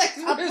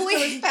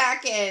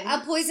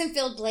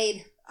poison-filled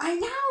blade. I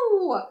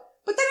know.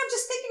 But then I'm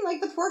just thinking,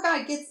 like, the poor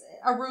guy gets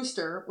a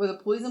rooster with a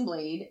poison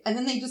blade, and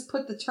then they just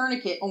put the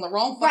tourniquet on the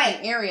wrong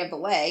fucking area of the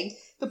leg.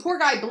 The poor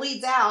guy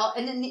bleeds out,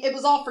 and then it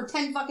was all for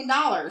 $10 fucking.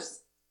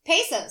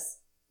 Pesos.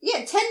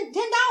 Yeah, $10.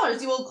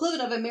 The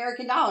equivalent of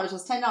American dollars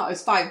was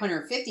 $10.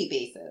 550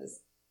 pesos.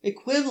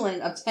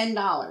 Equivalent of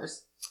 $10.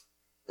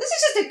 This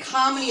is just a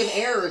comedy of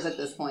errors at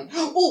this point.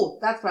 Oh,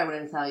 that's what I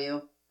wanted to tell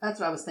you. That's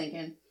what I was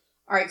thinking.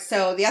 All right,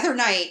 so the other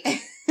night,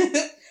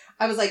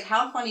 I was like,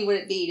 how funny would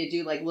it be to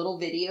do like little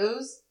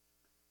videos?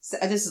 So,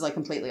 this is like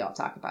completely off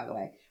topic, by the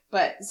way.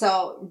 But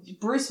so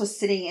Bruce was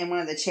sitting in one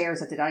of the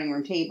chairs at the dining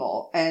room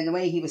table, and the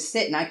way he was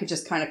sitting, I could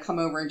just kind of come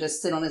over and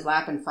just sit on his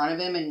lap in front of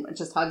him and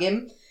just hug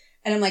him.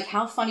 And I'm like,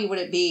 how funny would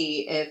it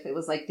be if it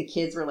was like the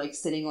kids were like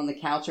sitting on the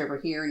couch over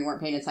here and you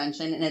weren't paying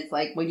attention? And it's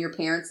like when your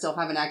parents still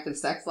have an active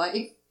sex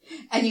life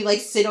and you like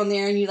sit on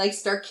there and you like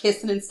start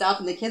kissing and stuff,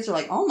 and the kids are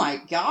like, oh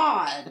my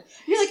God. And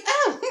you're like,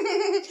 oh,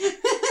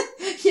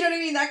 you know what I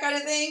mean? That kind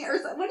of thing. Or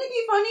wouldn't it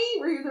be funny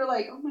where they're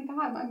like, oh my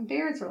God, my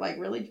parents were like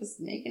really just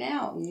making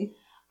out and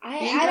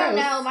I don't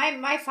know.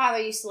 My father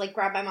used to like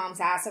grab my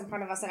mom's ass in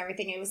front of us and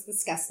everything. It was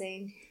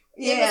disgusting.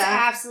 Yeah. It was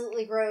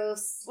absolutely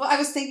gross. Well, I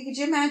was thinking, could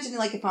you imagine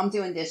like if I'm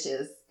doing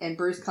dishes and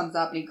Bruce comes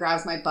up and he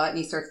grabs my butt and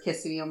he starts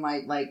kissing me on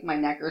my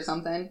neck or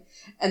something,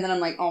 and then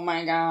I'm like, oh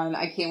my God,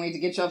 I can't wait to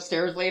get you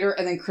upstairs later.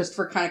 And then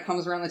Christopher kind of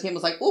comes around the table,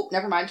 is like, oh,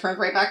 never mind, turns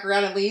right back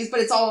around and leaves,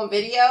 but it's all on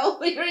video.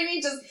 You know what I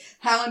mean? Just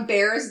how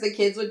embarrassed the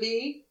kids would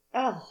be.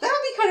 Oh, that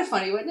would be kind of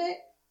funny, wouldn't it?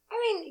 I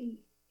mean,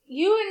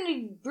 you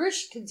and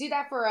Bruce could do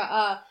that for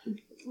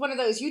one of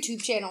those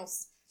YouTube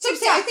channels. So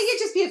I think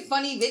it'd just be a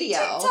funny video.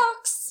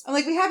 TikToks. I'm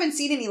like, we haven't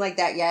seen any like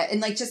that yet. And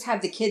like, just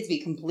have the kids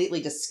be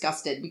completely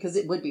disgusted, because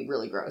it would be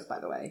really gross, by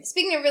the way.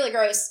 Speaking of really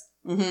gross.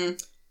 Mm-hmm.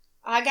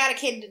 I got a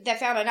kid that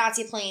found a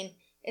Nazi plane.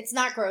 It's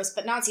not gross,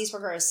 but Nazis were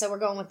gross, so we're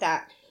going with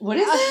that. What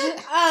is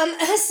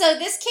it? So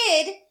this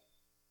kid,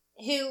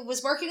 who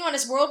was working on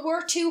his World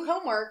War II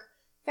homework,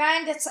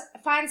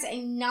 finds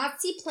a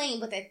Nazi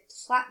plane with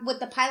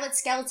the pilot's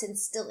skeleton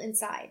still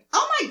inside.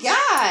 Oh my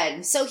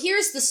God! So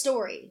here's the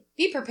story.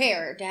 Be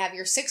prepared to have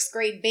your 6th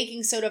grade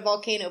baking soda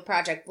volcano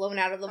project blown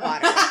out of the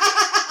water.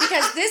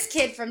 Because this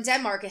kid from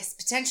Denmark has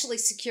potentially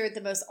secured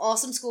the most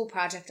awesome school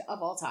project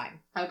of all time.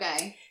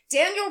 Okay.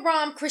 Daniel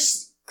Rom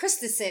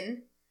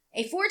Christensen,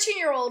 a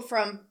 14-year-old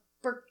from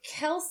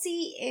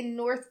Berkelsey in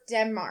North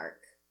Denmark.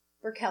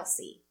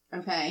 Berkelsey.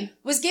 Okay.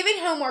 Was given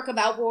homework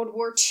about World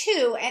War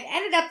II and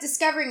ended up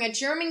discovering a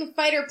German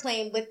fighter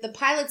plane with the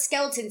pilot's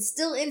skeleton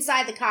still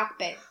inside the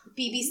cockpit,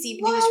 BBC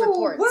News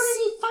reports. Where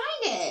did he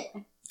find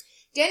it?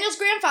 Daniel's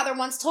grandfather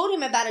once told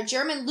him about a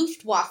German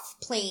Luftwaffe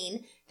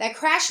plane that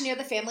crashed near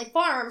the family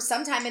farm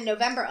sometime in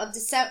November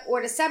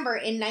or December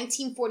in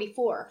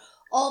 1944.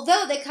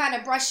 Although they kind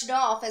of brushed it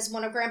off as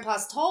one of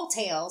Grandpa's tall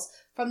tales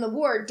from the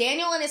war,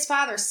 Daniel and his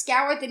father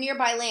scoured the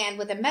nearby land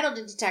with a metal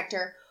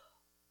detector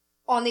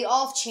on the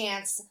off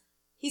chance.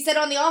 He said,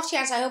 on the off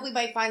chance, I hope we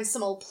might find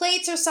some old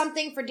plates or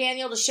something for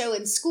Daniel to show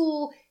in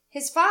school.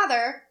 His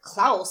father,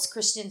 Klaus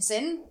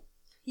Christensen,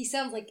 he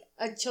sounds like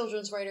a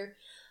children's writer,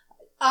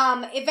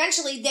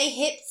 eventually they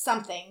hit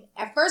something.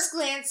 At first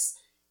glance,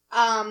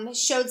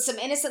 showed some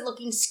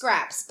innocent-looking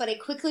scraps, but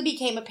it quickly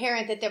became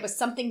apparent that there was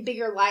something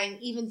bigger lying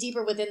even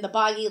deeper within the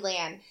boggy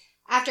land.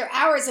 After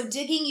hours of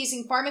digging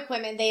using farm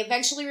equipment, they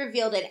eventually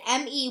revealed an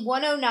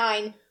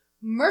ME-109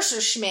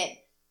 Messerschmitt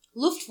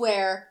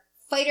Luftwaffe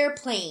fighter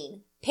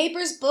plane.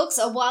 Papers, books,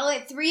 a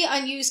wallet, 3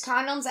 unused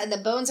condoms, and the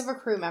bones of a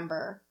crew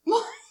member.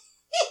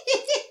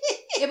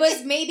 It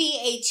was maybe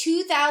a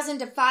 2,000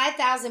 to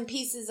 5,000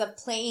 pieces of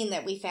plane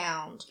that we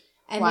found.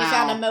 And we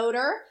found a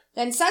motor.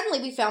 Then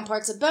suddenly we found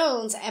parts of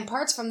bones and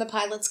parts from the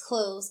pilot's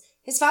clothes.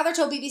 His father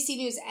told BBC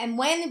News, and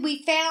when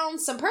we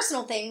found some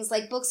personal things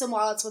like books and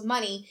wallets with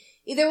money,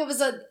 either it was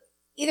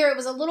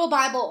a little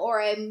Bible or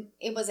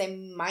it was a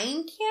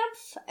Mein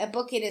Kampf, a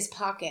book in his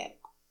pocket.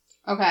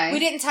 Okay. We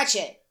didn't touch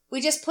it.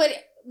 We just put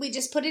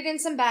it in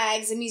some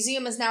bags. The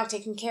museum is now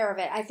taking care of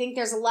it. I think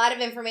there's a lot of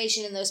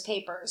information in those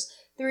papers.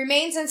 The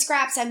remains and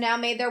scraps have now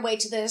made their way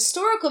to the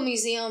Historical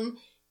Museum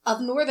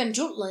of Northern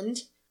Jutland,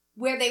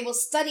 where they will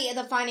study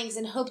the findings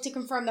and hope to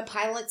confirm the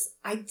pilot's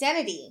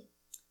identity.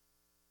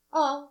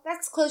 Oh,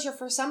 that's closure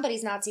for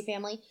somebody's Nazi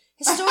family.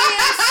 Historians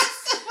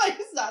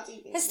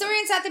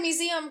at the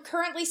museum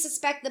currently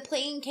suspect the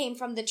plane came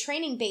from the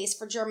training base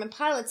for German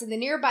pilots in the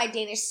nearby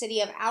Danish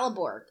city of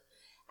Aalborg.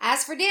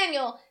 As for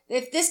Daniel,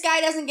 if this guy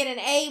doesn't get an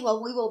A,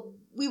 well,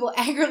 we will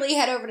angrily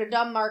head over to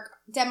Denmark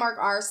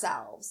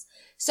ourselves.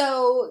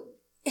 So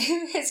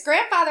his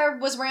grandfather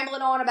was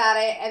rambling on about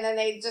it, and then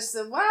they just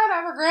said,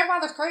 whatever,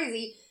 grandfather's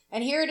crazy.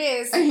 And here it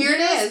is. And here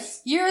it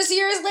is. Years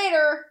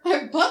later.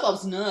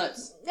 Pop-Up's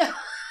nuts.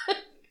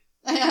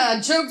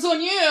 Joke's on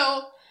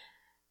you.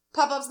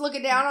 Pop-Up's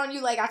looking down on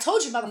you like, I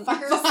told you,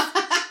 motherfuckers.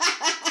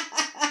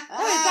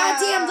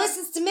 Goddamn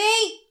listens to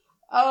me.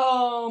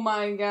 Oh,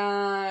 my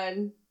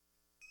God.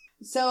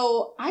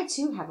 So, I,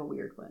 too, have a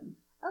weird one.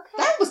 Okay.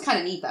 That was kind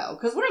of neat, though,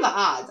 because what are the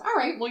odds? All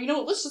right, well, you know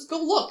what? Let's just go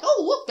look.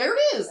 Oh, look, there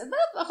it is.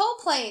 The whole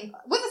plane.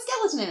 With a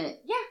skeleton in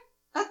it. Yeah.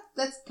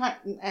 That's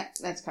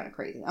kind of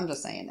crazy. I'm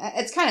just saying.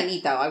 It's kind of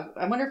neat, though.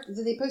 I wonder,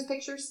 did they post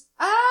pictures?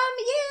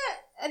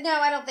 Yeah. No,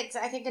 I don't think so.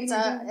 I think it's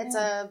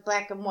a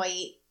black and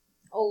white,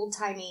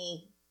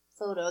 old-timey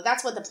photo.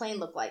 That's what the plane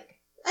looked like.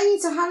 I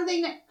mean, so how do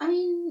they...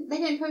 they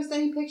didn't post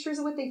any pictures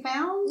of what they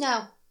found?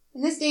 No.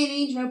 In this day and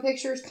age, no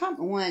pictures? Come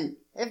on.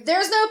 If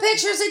there's no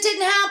pictures, it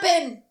didn't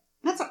happen.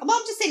 Well,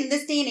 I'm just saying, in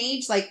this day and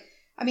age,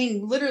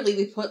 literally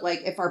we put,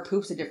 if our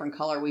poop's a different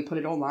color, we put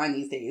it online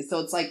these days. So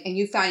it's and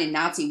you find a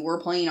Nazi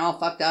warplane all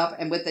fucked up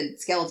and with the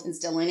skeleton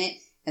still in it,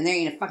 and there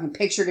ain't a fucking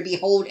picture to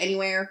behold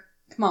anywhere.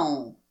 Come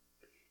on.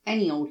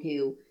 Any old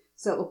who.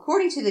 So,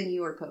 according to the New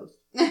York Post,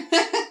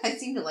 I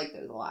seem to like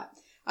those a lot.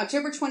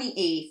 October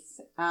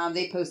 28th,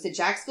 they posted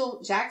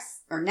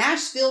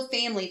Nashville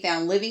family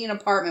found living in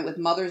apartment with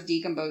mother's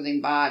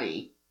decomposing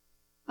body.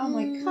 I'm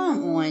like,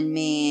 come on,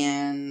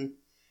 man.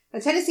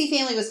 A Tennessee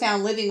family was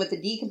found living with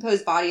the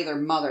decomposed body of their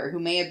mother, who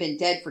may have been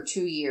dead for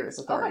 2 years,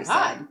 authorities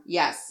said.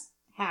 Yes.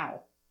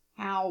 How?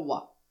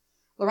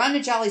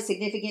 LaRonda Jolly's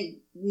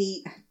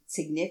significantly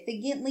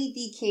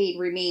decayed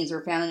remains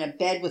were found in a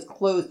bed with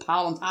clothes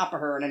piled on top of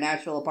her in a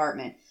Nashville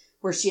apartment,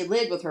 where she had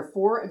lived with her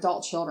 4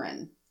 adult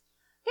children.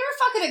 They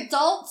were fucking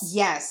adults?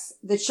 Yes.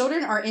 The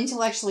children are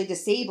intellectually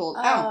disabled.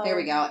 Oh, there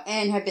we go.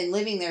 And have been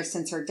living there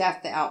since her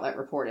death, the outlet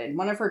reported.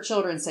 One of her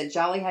children said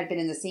Jolly had been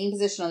in the same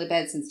position on the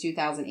bed since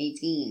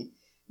 2018.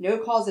 No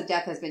cause of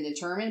death has been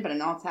determined, but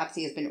an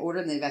autopsy has been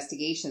ordered in the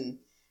investigation.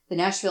 The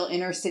Nashville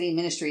Inner City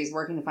Ministry is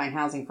working to find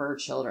housing for her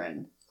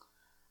children.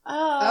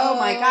 Oh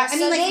my God.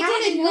 So they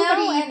didn't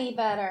know any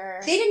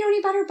better. They didn't know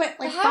any better, but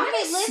how are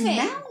they living?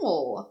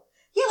 Smell.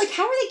 Yeah,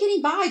 how are they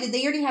getting by? Did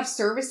they already have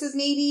services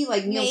maybe?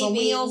 Meals on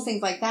Wheels,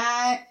 things like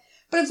that?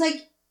 But it's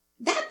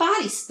that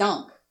body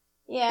stunk.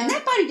 Yeah. And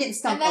that body didn't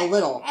stink a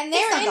little. And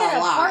they're in an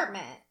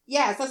apartment.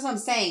 Yes, that's what I'm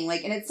saying.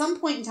 And at some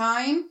point in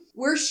time,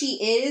 where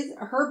she is,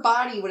 her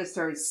body would have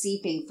started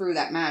seeping through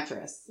that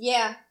mattress.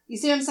 Yeah. You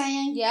see what I'm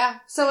saying? Yeah.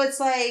 So it's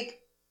oh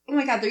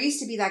my God, there used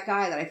to be that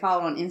guy that I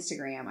followed on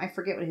Instagram. I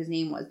forget what his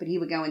name was, but he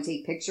would go and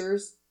take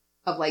pictures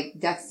of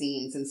death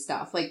scenes and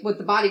stuff. What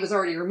the body was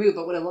already removed,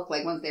 but what it looked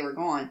like once they were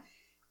gone.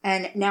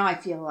 And now I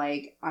feel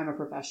like I'm a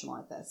professional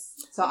at this.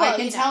 So I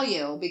can tell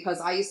you, because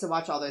I used to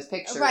watch all those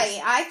pictures. Right.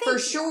 I think for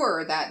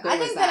sure that there I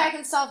think that I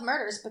can solve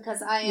murders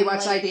because I am. You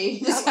watch ID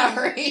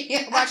Discovery?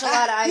 I watch a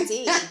lot of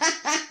ID.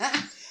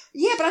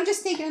 Yeah, but I'm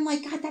just thinking,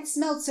 God, that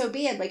smelled so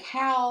bad.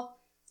 How...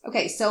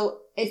 Okay, so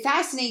it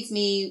fascinates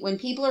me when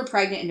people are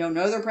pregnant and don't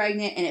know they're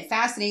pregnant, and it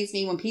fascinates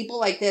me when people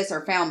like this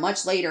are found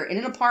much later in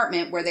an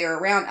apartment where they're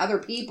around other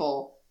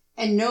people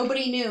and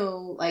nobody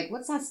knew,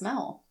 what's that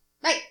smell?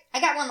 Right.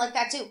 I got one like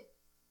that too.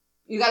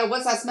 You got a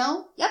what's that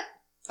smell? Yep.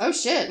 Oh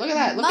shit, look at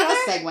that. Look at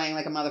us segueing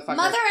like a motherfucker.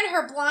 Mother and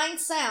her blind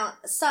son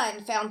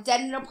found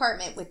dead in an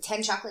apartment with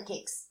 10 chocolate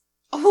cakes.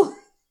 Oh.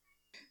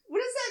 What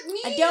does that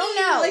mean? I don't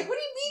know. What do you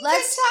mean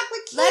 10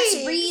 chocolate cakes?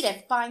 Let's read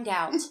and find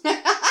out.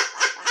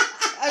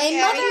 Okay.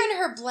 A mother and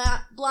her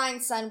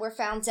blind son were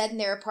found dead in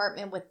their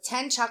apartment with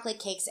 10 chocolate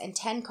cakes and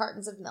 10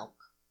 cartons of milk.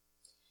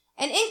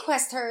 An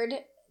inquest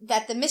heard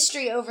that the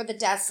mystery over the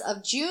deaths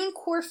of June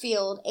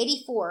Corfield,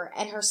 84,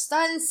 and her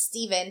son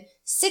Stephen,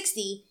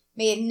 60,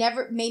 may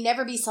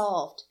never be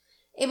solved.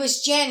 It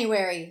was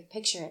January.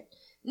 Picture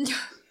it.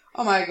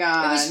 Oh my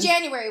God. It was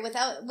January with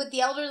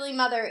the elderly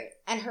mother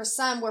and her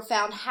son were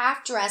found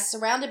half dressed,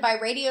 surrounded by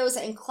radios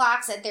and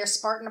clocks at their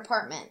Spartan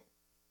apartment.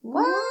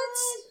 What?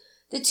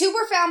 The two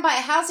were found by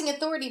a housing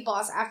authority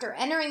boss after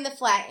entering the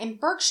flat in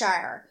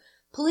Berkshire.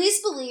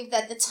 Police believe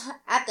that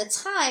at the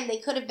time they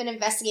could have been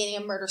investigating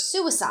a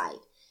murder-suicide.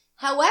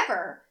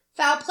 However,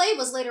 foul play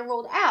was later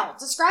ruled out.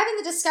 Describing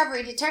the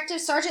discovery, Detective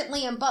Sergeant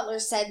Liam Butler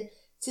said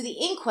to the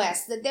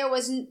inquest that there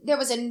was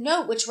a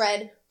note which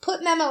read,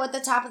 "Put memo at the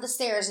top of the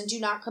stairs and do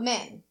not come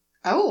in."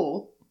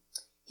 Oh.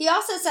 He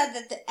also said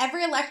that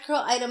every electrical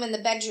item in the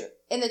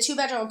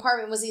 2-bedroom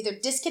apartment was either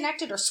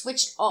disconnected or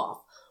switched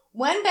off.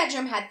 One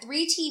bedroom had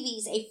 3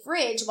 TVs, a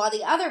fridge, while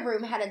the other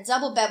room had a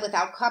double bed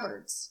without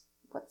cupboards.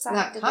 What's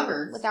that? Without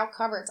cupboards? Without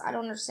cupboards. I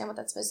don't understand what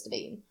that's supposed to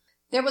be.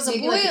 There was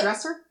maybe like a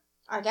dresser?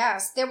 I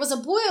guess. There was a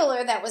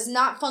boiler that was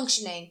not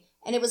functioning,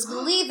 and it was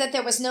believed that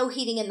there was no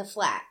heating in the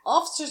flat.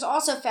 Officers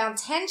also found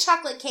 10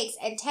 chocolate cakes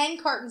and 10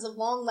 cartons of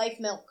long life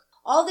milk.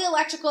 All the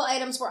electrical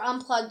items were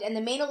unplugged, and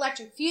the main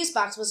electric fuse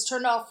box was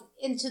turned off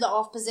into the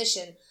off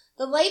position.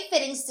 The light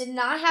fittings did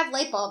not have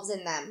light bulbs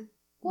in them.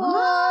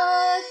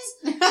 What?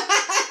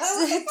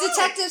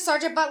 Detective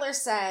Sergeant Butler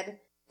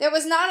said, "There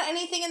was not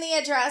anything in the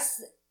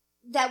address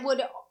that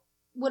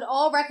would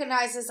all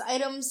recognize as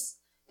items.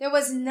 There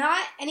was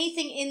not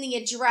anything in the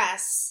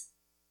address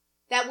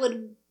that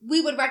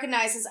we would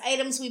recognize as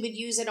items we would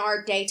use in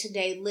our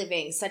day-to-day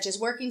living, such as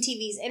working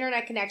TVs,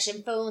 internet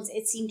connection, phones.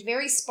 It seemed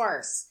very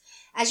sparse.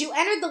 As you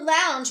entered the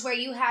lounge where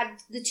you had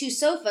the 2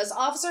 sofas,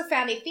 officer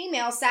found a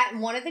female sat in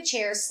one of the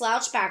chairs,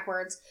 slouched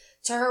backwards.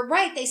 To her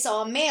right, they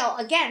saw a male,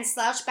 again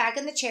slouched back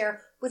in the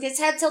chair, with his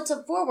head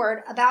tilted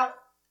forward but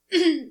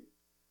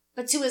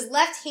to his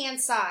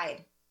left-hand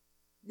side."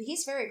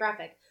 He's very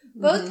graphic.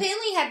 Both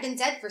plainly had been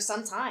dead for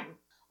some time.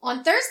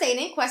 On Thursday, an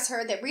inquest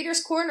heard that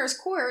Reader's Coroner's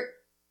Court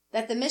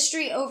that the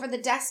mystery over the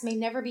deaths may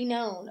never be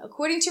known.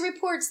 According to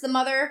reports, the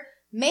mother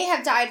may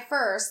have died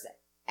first,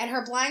 and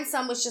her blind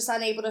son was just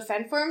unable to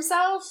fend for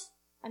himself.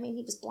 I mean,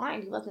 he was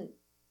blind. He wasn't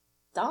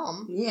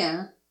dumb.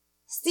 Yeah.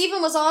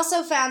 Stephen was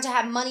also found to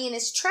have money in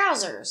his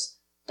trousers.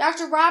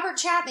 Dr. Robert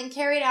Chapman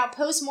carried out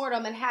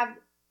post-mortem and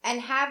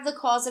have the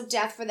cause of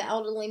death for the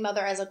elderly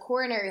mother as a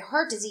coronary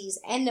heart disease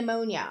and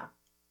pneumonia.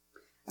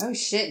 Oh,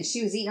 shit. And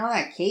she was eating all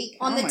that cake?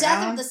 On the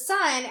death of the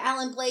son,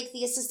 Alan Blake,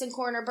 the assistant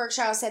coroner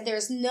Berkshire, said there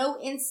is no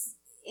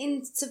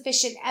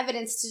insufficient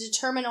evidence to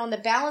determine on the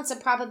balance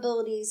of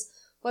probabilities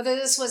whether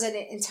this was an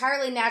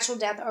entirely natural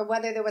death or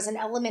whether there was an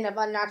element of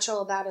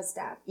unnatural about his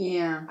death.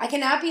 Yeah.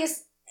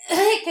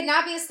 It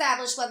cannot be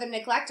established whether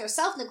neglect or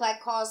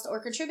self-neglect caused or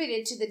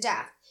contributed to the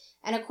death.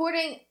 And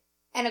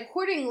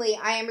accordingly,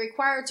 I am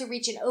required to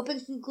reach an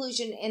open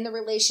conclusion in the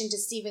relation to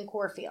Stephen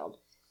Corfield.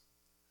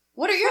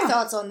 What are your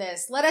thoughts on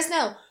this? Let us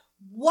know.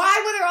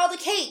 Why were there all the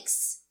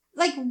cakes?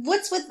 Like,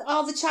 what's with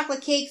all the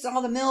chocolate cakes and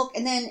all the milk?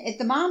 And then if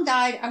the mom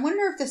died, I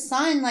wonder if the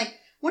son,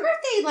 wonder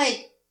if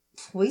they,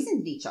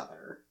 poisoned each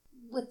other.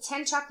 With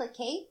 10 chocolate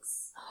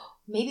cakes?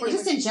 Maybe or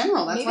just in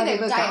general. That's why they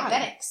were both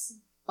diabetics. Died.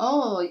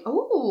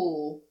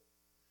 Oh.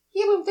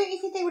 Yeah, but don't you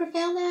think they would have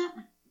found that?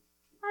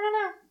 I don't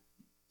know.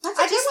 That's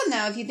a good one,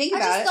 though, if you think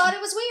about it. I just thought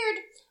it was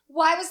weird.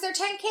 Why was there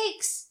 10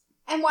 cakes?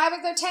 And why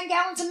were there 10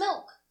 gallons of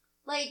milk?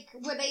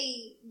 Were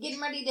they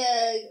getting ready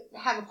to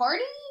have a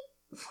party?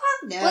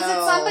 Fuck no. Was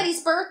it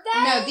somebody's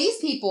birthday? No, these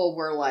people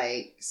were,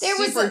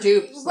 super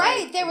dupes.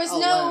 Right, there was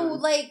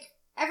alone.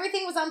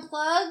 Everything was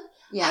unplugged.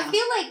 Yeah. I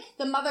feel like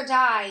the mother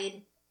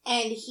died,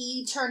 and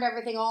he turned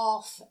everything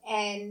off,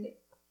 and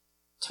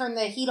turned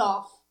the heat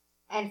off,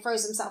 and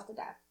froze himself to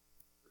death.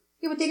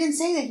 Yeah, but they didn't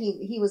say that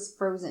he was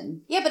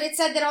frozen. Yeah, but it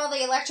said that all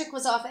the electric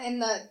was off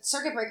and the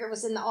circuit breaker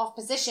was in the off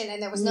position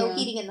and there was no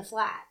heating in the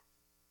flat.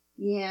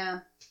 Yeah.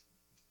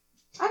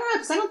 I don't know,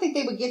 because I don't think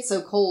they would get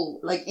so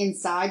cold,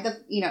 inside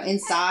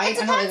inside.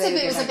 It depends if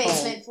it was a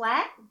basement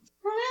flat.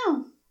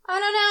 I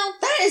don't know.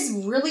 That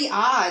is really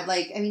odd.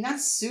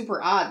 That's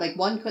super odd.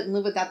 One couldn't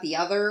live without the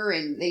other,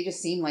 and they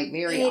just seem like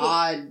very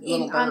odd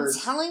little birds.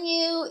 I'm telling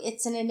you,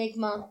 it's an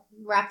enigma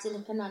wrapped in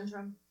a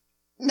conundrum.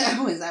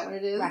 No, is that what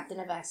it is? Wrapped in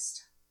a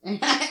vest. In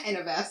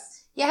a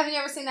vest. Yeah, haven't you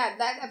ever seen that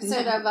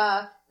episode of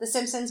The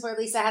Simpsons where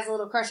Lisa has a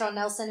little crush on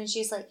Nelson and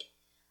she's like,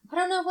 I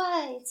don't know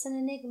why, it's an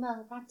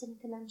enigma wrapped in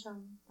a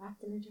conundrum,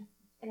 wrapped in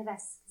a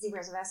vest, because he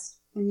wears a vest.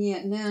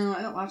 Yeah, no,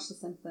 I don't watch The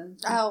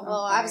Simpsons. Oh,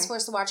 well, I was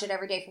forced to watch it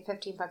every day for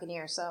 15 fucking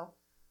years, so.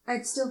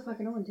 It's still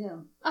fucking on,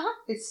 too. Uh-huh.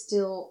 It's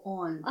still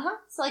on. Uh-huh.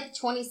 It's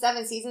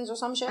 27 seasons or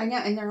some shit. I know,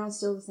 and they're all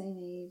still the same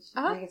age.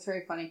 Uh-huh. I think it's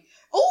very funny.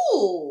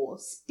 Oh,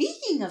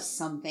 speaking of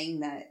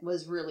something that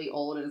was really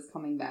old and is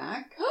coming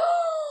back.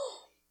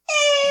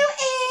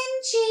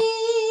 OMG!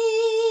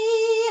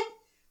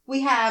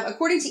 We have,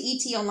 according to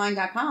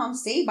etonline.com,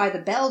 Saved by the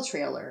Bell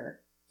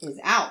trailer is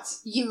out.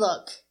 You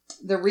look.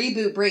 The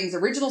reboot brings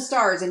original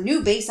stars and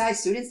new Bayside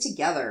students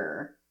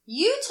together.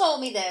 You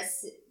told me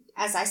this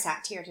as I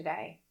sat here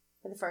today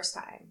for the first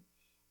time.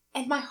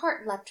 And my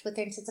heart leapt with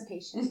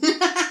anticipation.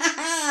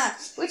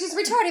 Which is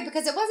retarded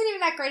because it wasn't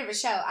even that great of a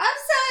show. I'm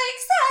so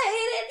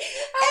excited!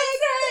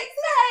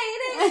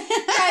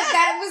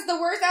 That was the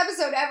worst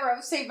episode ever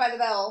of Saved by the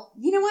Bell.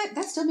 You know what?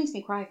 That still makes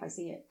me cry if I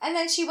see it. And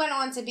then she went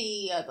on to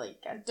be a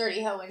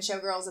dirty hoe in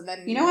Showgirls, and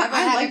then you know what?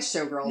 I like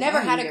Showgirls.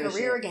 Never had a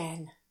career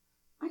again.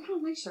 I kind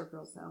of like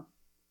Showgirls though.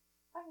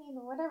 I mean,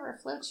 whatever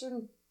floats your.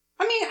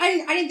 I mean,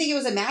 I didn't think it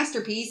was a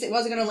masterpiece. It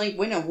wasn't going to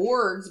win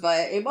awards,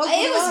 but it was.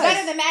 It was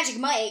better than Magic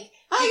Mike.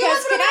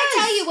 Because can I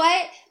tell you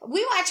what?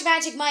 We watched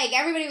Magic Mike.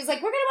 Everybody was like,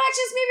 "We're gonna watch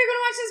this movie. We're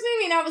gonna watch this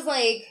movie," and I was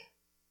like,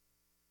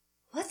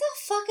 "What the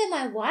fuck am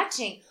I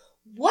watching?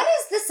 What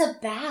is this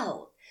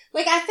about?"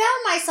 I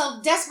found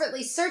myself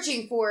desperately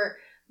searching for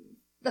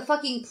the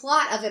fucking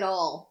plot of it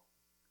all.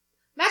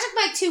 Magic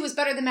Mike 2 was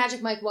better than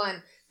Magic Mike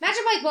 1.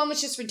 Magic Mike 1 was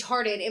just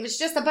retarded. It was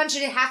just a bunch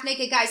of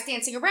half-naked guys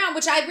dancing around,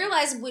 which I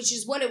realized which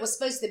is what it was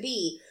supposed to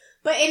be.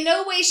 But in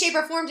no way, shape,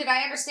 or form did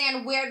I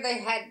understand where they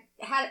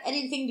had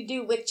anything to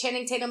do with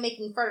Channing Tatum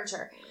making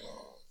furniture.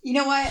 You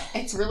know what?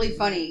 It's really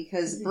funny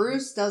because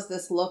Bruce does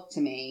this look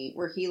to me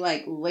where he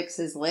licks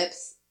his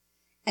lips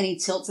and he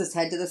tilts his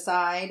head to the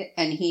side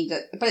and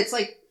but it's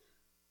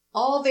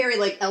all very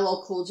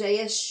LL Cool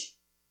J-ish.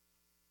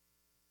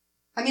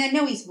 I mean, I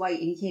know he's white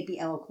and he can't be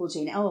LL Cool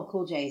J, and LL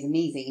Cool J is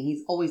amazing and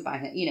he's always by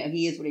him.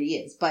 He is what he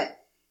is. But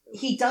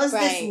he does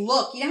this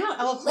look. You know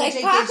how LL Cool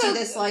J gives you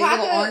this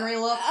little ornery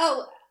look?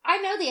 Oh, I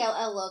know the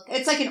LL look.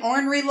 It's like an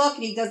ornery look,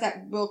 and he does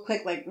that real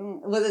quick,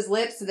 with his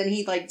lips, and then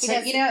he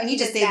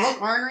they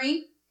look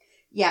ornery.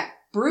 Yeah,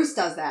 Bruce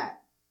does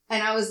that.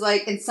 And I was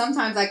and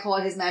sometimes I call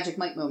it his Magic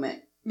Mike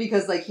moment.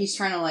 Because, he's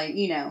trying to,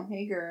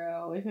 hey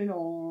girl, if you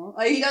know.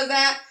 He does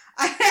that.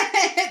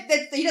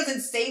 He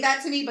doesn't say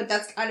that to me, but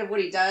that's kind of what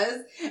he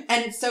does.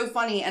 And it's so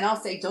funny. And I'll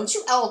say, don't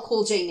you LL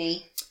Cool J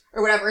me?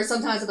 Or whatever.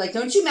 Sometimes I'm like,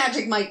 don't you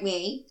Magic Mike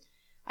me?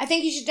 I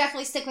think you should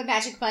definitely stick with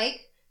Magic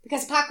Mike.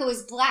 Because Paco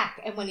is black.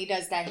 And when he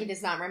does that, he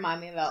does not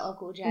remind me of LL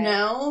Cool J.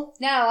 No?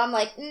 No, I'm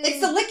like, It's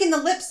the licking the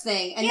lips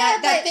thing. And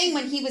that thing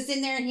when he was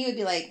in there and he would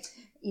be like...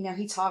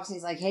 he talks and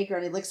he's like, hey girl,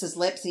 and he licks his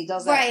lips and he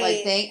does that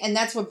thing. And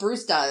that's what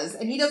Bruce does.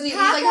 And he doesn't even,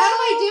 he's like, how do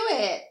I do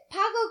it?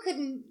 Paco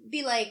couldn't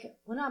be like,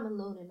 when I'm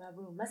alone in my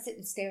room, I sit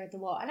and stare at the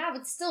wall. And I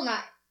would still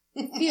not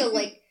feel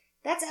like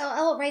that's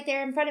LL right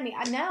there in front of me.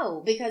 I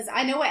know, because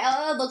I know what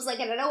LL looks like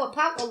and I know what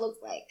Paco looks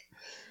like.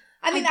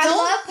 I mean, I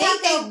love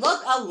Paco. They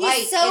look alike.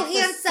 He's so it's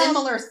handsome. a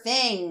similar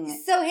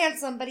thing. So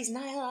handsome, but he's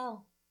not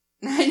LL.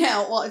 I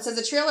know. Well, it says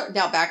a trailer.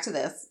 Now back to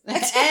this.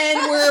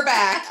 And we're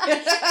back.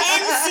 End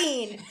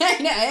scene.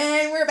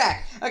 And we're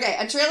back. Okay,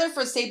 a trailer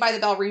for Saved by the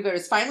Bell reboot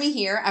is finally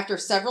here. After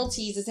several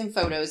teases and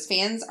photos,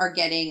 fans are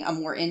getting a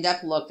more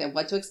in-depth look at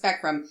what to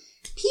expect from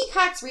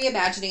Peacock's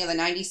reimagining of the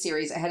 90s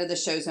series ahead of the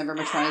show's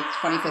November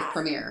 25th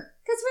premiere.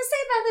 Because we're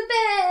Saved by the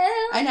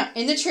Bell. I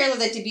know. In the trailer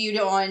that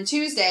debuted on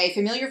Tuesday,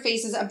 familiar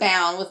faces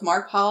abound with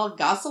Mark-Paul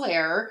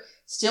Gosselaar,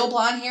 still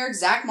blonde-haired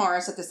Zach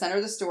Morris at the center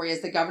of the story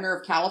as the governor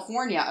of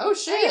California. Oh,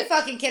 shit. Are you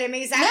fucking kidding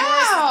me? Zach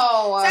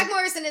Morrison. Zach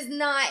Morrison is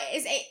not...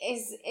 Is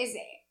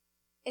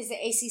it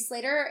AC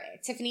Slater?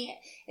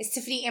 Is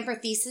Tiffany Amber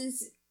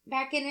Thiessen's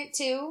back in it,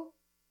 too?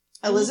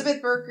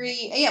 Elizabeth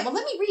Berkley. Yeah, well,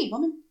 let me read,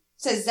 woman.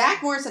 It says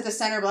Zach Morris at the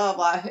center, blah,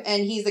 blah, blah.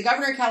 And he's the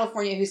governor of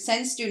California who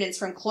sends students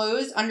from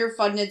closed,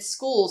 underfunded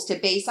schools to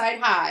Bayside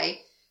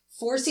High,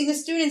 forcing the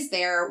students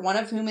there, one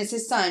of whom is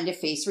his son, to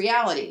face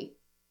reality.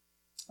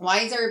 Why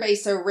is everybody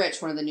so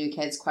rich? One of the new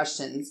kids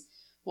questions.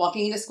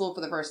 Walking into school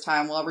for the first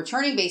time, while a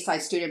returning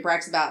Bayside student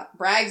brags about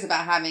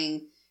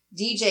having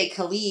DJ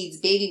Khaled's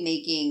baby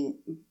making...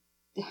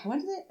 What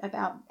is it?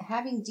 About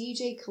having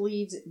DJ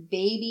Khaled's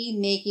baby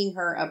making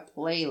her a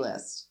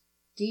playlist.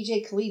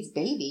 DJ Khaled's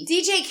baby?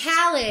 DJ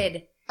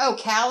Khaled. Oh,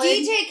 Khaled?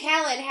 DJ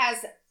Khaled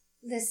has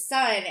this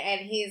son,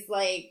 and he's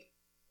like...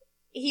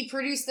 He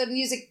produced the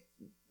music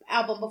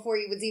album before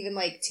he was even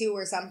like 2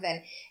 or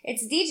something.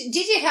 It's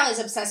DJ Khaled's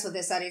obsessed with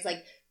his son. He's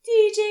like,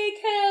 DJ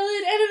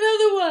Khaled and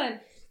another one.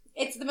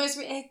 It's the most,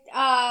 I think.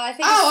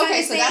 Oh,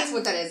 okay, so that's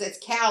what that is. It's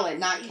Khaled,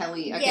 not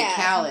Kelly. Okay, yeah.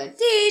 Khaled.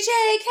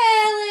 DJ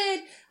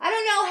Khaled. I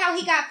don't know how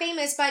he got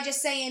famous by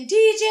just saying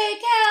DJ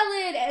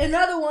Khaled and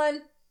another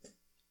one.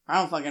 I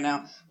don't fucking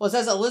know. Well, it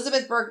says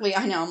Elizabeth Berkley.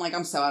 I know.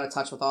 I'm so out of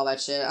touch with all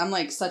that shit. I'm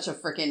like such a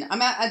freaking.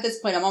 I'm at this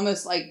point. I'm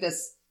almost like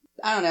this.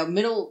 I don't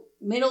know.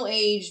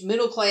 Middle-aged,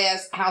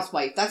 middle-class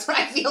housewife. That's what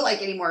I feel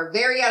like anymore.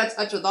 Very out of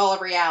touch with all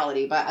of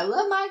reality. But I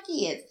love my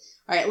kids.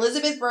 All right,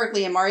 Elizabeth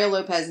Berkley and Mario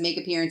Lopez make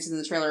appearances in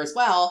the trailer as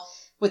well,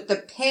 with the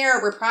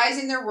pair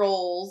reprising their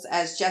roles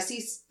as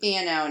Jesse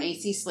Spano and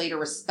AC Slater,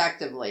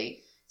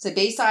 respectively. So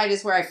Bayside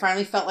is where I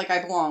finally felt like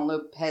I belong,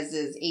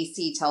 Lopez's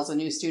AC tells a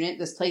new student.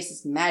 This place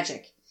is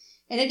magic.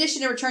 In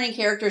addition to returning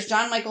characters,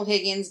 John Michael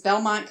Higgins,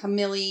 Belmont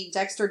Camilli,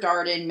 Dexter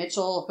Darden,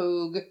 Mitchell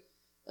Hogue,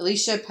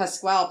 Alicia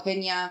Pascual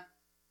Pena,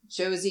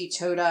 Josie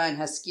Chota, and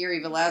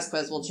Haskiri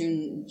Velasquez will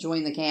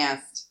join the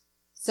cast.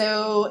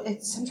 So,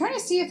 I'm trying to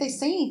see if they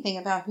say anything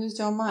about who's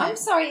doing what. I'm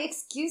sorry,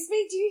 excuse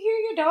me? Do you hear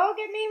your dog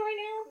at me right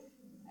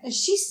now?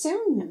 She's so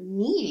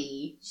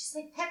needy. She's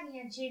like, pet me,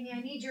 Aunt Jamie. I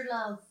need your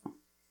love.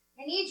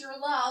 I need your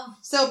love.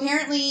 So,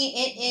 apparently,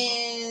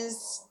 it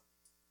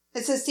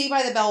says Saved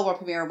by the Bell will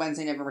premiere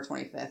Wednesday, November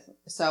 25th.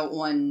 So,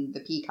 on the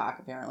Peacock,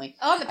 apparently.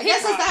 Oh, the Peacock. I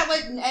guess, is that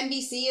what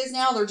NBC is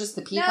now? They're just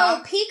the Peacock?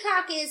 No,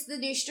 Peacock is the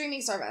new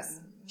streaming service.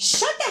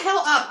 Shut the hell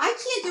up. I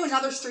can't do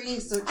another streaming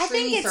service. I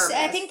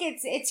think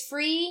it's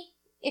free.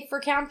 If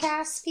for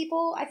Comcast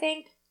people, I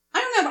think.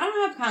 I don't know. I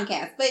don't have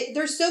Comcast. But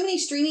there's so many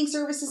streaming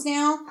services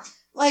now.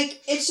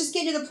 Like, it's just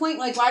getting to the point,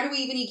 like, why do we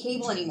even need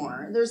cable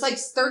anymore? There's, like,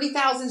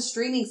 30,000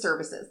 streaming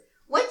services.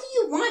 What do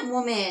you want,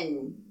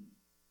 woman?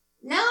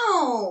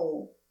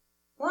 No.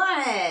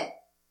 What?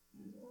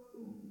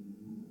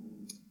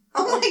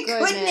 Oh, my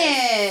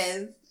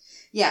goodness.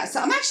 Yeah, so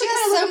I'm actually kind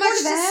of so looking forward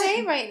to that. So much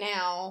to say right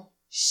now.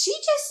 She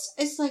just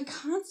is, like,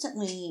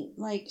 constantly,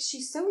 like,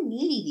 she's so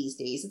needy these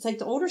days. It's like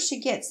the older she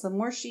gets, the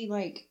more she,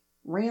 like,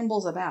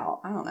 rambles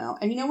about. I don't know.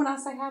 And you know what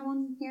else I have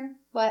on here?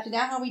 What? Is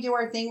that how we do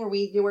our thing where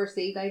we do our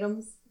saved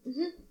items?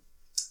 Mm-hmm.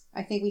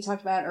 I think we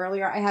talked about it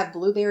earlier. I have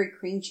blueberry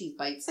cream cheese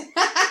bites.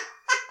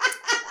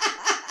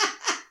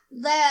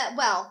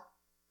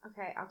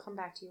 Okay, I'll come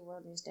back to your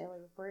World News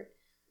Daily Report.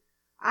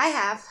 I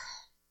have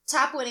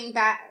top winning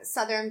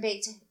Southern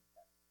baked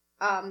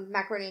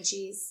macaroni and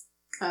cheese.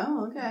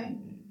 Oh, okay.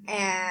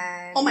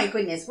 And oh my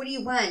goodness, what do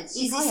you want?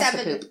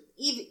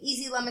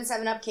 Easy lemon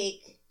 7-Up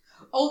cake.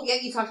 Oh yeah,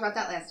 you talked about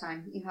that last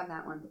time. You have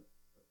that one.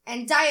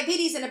 And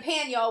diabetes in a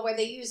pan, y'all, where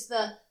they use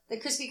the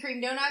Krispy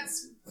Kreme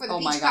donuts for the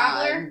beach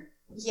cobbler. God.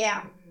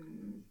 Yeah.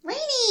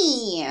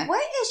 Lady,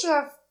 what is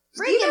your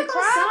freaking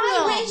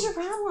problem? What is your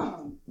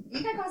problem?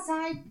 You gotta go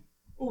outside.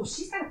 Oh,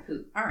 she's got to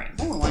poop. All right,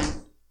 hold on.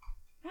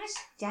 Gosh,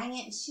 dang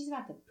it, she's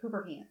about to poop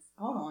her pants.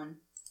 Hold on.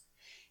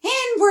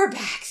 And we're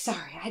back.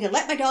 Sorry, I had to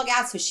let my dog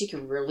out so she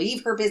could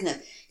relieve her business.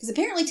 Because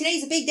apparently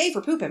today's a big day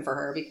for pooping for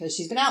her because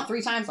she's been out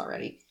 3 times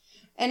already.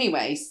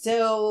 Anyway,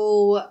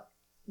 so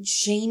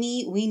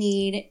Jamie, we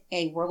need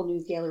a World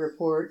News Daily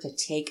Report to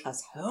take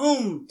us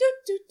home.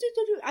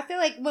 I feel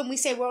like when we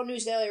say World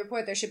News Daily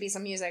Report, there should be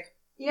some music.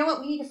 You know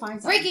what? We need to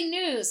find something. Breaking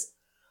news.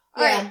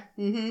 All right.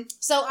 Mm-hmm.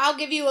 So I'll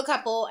give you a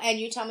couple and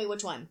you tell me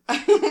which one. All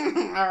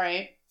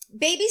right.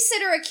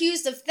 Babysitter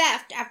accused of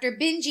theft after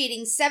binge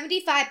eating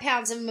 75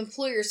 pounds of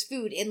employer's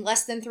food in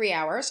less than 3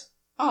 hours.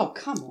 Oh,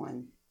 come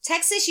on.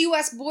 Texas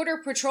U.S.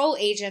 Border Patrol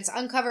agents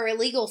uncover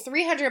illegal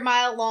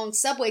 300-mile-long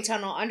subway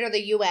tunnel under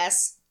the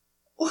U.S.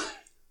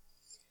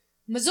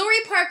 Missouri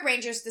park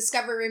rangers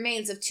discover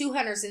remains of 2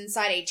 hunters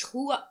inside a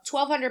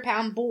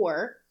 1,200-pound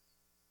boar.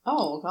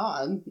 Oh,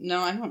 God.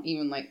 No, I don't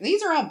even like...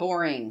 These are all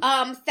boring.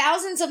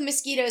 Thousands of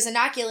mosquitoes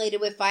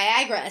inoculated with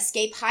Viagra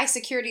escape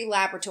high-security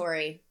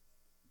laboratory.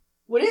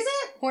 What is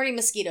it? Horny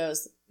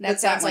mosquitoes.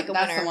 That sounds like a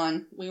winner. That's the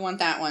one. We want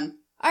that one.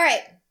 All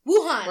right.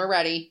 Wuhan. We're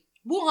ready.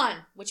 Wuhan,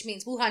 which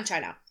means Wuhan,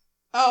 China.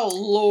 Oh,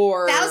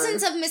 Lord.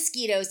 Thousands of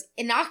mosquitoes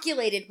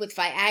inoculated with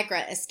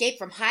Viagra escaped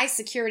from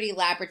high-security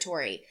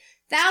laboratory.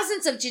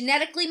 Thousands of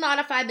genetically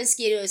modified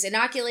mosquitoes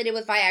inoculated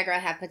with Viagra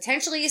have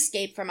potentially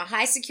escaped from a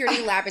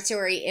high-security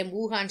laboratory in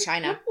Wuhan,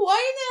 China.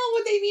 Why the hell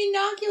would they be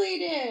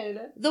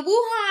inoculated? The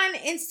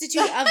Wuhan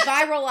Institute of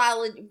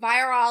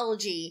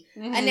Virology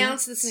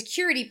announced the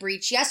security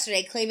breach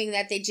yesterday, claiming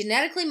that the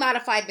genetically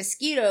modified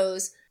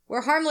mosquitoes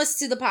were harmless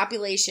to the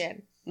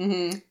population.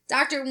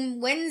 Dr.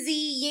 Wenzi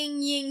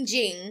Ying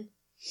Jing,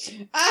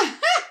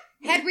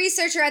 head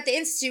researcher at the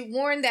institute,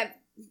 warned that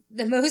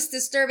the most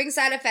disturbing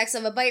side effects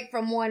of a bite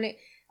from one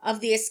of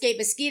the escaped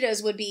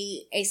mosquitoes would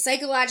be a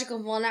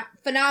psychological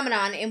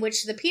phenomenon in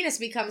which the penis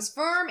becomes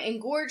firm,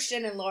 engorged,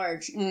 and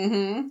enlarged.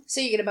 So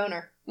you get a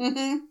boner.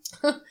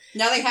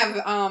 Now they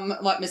have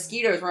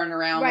mosquitoes running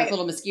around with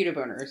little mosquito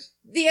boners.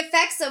 The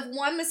effects of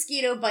one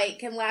mosquito bite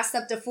can last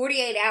up to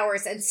 48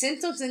 hours, and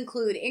symptoms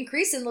include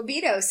increase in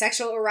libido,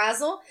 sexual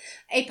arousal,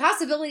 a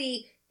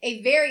possibility a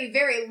very,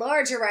 very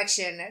large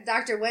erection.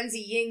 Dr.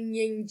 Wenzi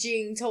Ying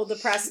Jing told the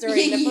press during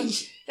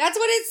the... That's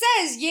what it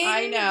says.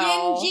 Ying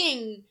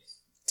Jing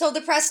told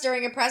the press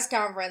during a press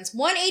conference.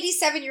 One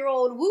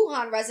 87-year-old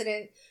Wuhan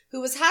resident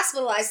who was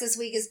hospitalized this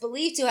week is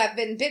believed to have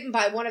been bitten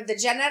by one of the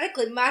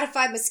genetically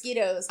modified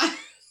mosquitoes.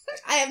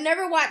 I have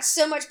never watched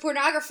so much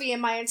pornography in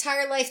my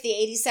entire life, the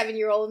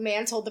 87-year-old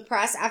man told the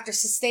press after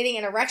sustaining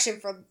an erection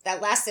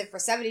that lasted for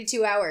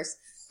 72 hours.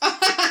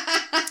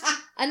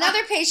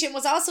 Another patient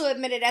was also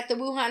admitted at the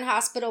Wuhan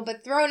hospital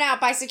but thrown out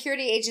by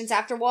security agents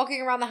after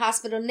walking around the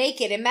hospital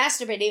naked and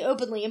masturbating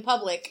openly in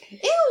public.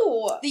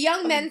 Ew! The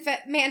young man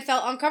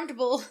felt an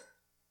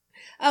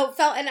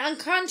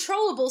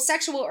uncontrollable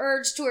sexual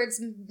urge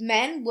towards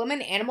men,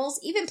 women, animals,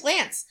 even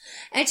plants,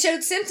 and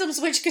showed symptoms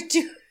which could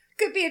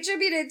be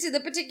attributed to the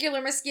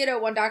particular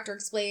mosquito, one doctor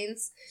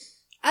explains.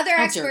 Other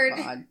experts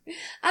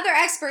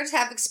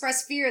have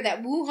expressed fear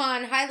that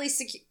Wuhan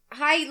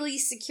highly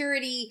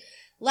security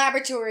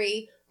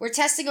laboratory where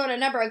testing on a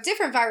number of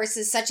different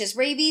viruses such as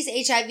rabies,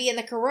 HIV, and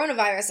the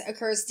coronavirus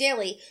occurs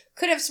daily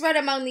could have spread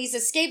among these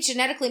escaped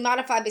genetically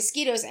modified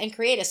mosquitoes and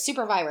create a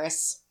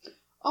supervirus.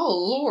 Oh,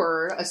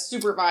 Lord, a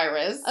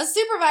supervirus. A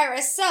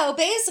supervirus. So,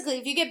 basically,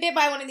 if you get bit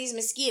by one of these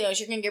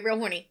mosquitoes, you're going to get real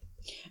horny.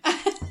 Can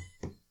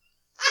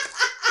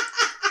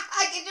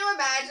you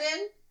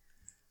imagine?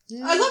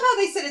 I love how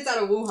they said it's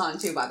out of Wuhan,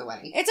 too, by the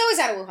way. It's always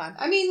out of Wuhan.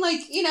 I mean,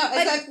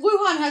 it's like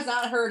Wuhan has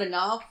not heard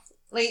enough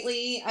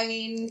lately. I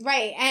mean...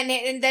 Right,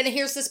 and then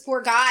here's this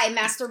poor guy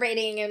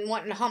masturbating and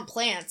wanting to hump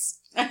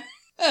plants.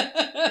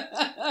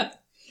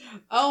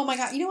 Oh, my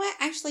God. You know what?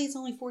 Actually, it's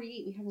only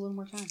 48. We have a little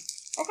more time.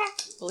 Okay.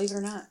 Believe it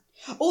or not.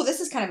 Oh, this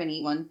is kind of a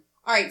neat one.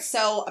 All right,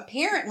 so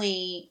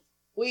apparently,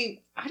 I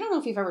don't know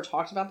if we've ever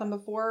talked about them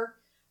before,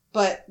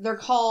 but they're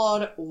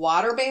called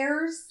water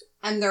bears,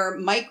 and they're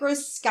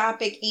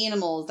microscopic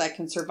animals that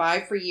can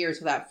survive for years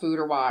without food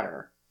or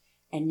water.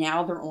 And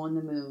now they're on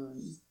the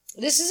moon.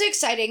 This is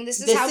exciting. This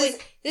is how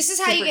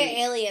you get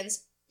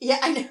aliens. Yeah,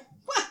 I know.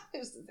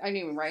 I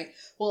knew, right?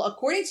 Well,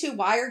 according to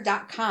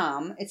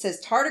Wired.com, it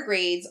says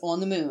tardigrades on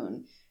the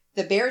moon.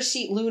 The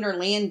Beresheet lunar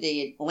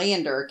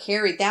lander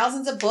carried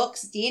thousands of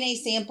books, DNA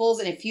samples,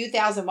 and a few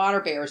thousand water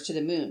bears to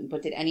the moon.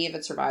 But did any of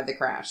it survive the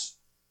crash?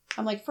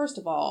 I'm like, first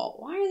of all,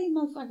 why are these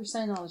motherfuckers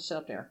sending all this shit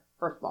up there?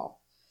 First of all.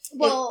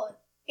 Well,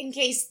 in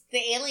case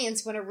the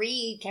aliens want to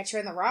read Catcher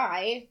in the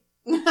Rye.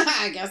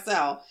 I guess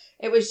so.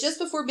 It was just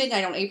before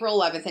midnight on April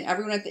 11th, and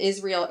everyone at the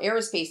Israel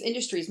Aerospace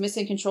Industries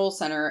Mission Control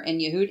Center in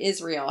Yehud,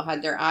 Israel,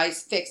 had their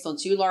eyes fixed on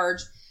two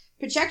large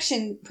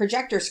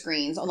projector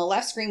screens. On the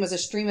left screen was a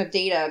stream of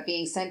data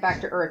being sent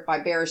back to Earth by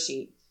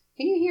Beresheet.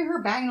 Can you hear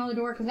her banging on the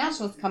door? Because now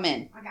she wants to come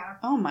in. I got her.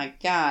 Oh my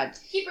God.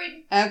 Keep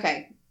reading.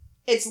 Okay.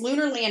 It's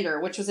Lunar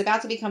Lander, which was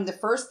about to become the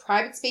first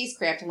private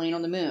spacecraft to land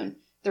on the moon.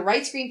 The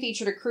right screen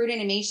featured a crude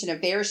animation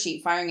of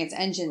Beresheet firing its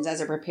engines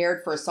as it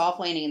prepared for a soft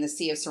landing in the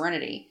Sea of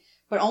Serenity.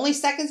 But only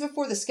seconds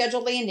before the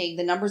scheduled landing,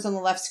 the numbers on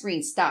the left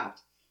screen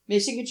stopped.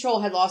 Mission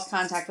Control had lost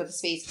contact with the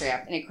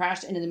spacecraft, and it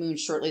crashed into the moon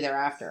shortly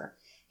thereafter.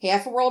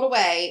 Half a world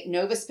away,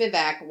 Nova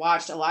Spivak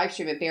watched a live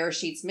stream of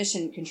Beresheet's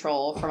mission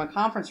control from a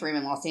conference room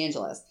in Los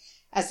Angeles.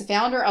 As the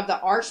founder of the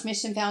Arch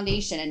Mission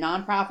Foundation, a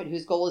nonprofit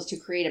whose goal is to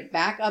create a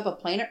backup of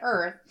planet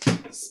Earth,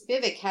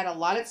 Spivak had a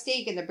lot at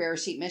stake in the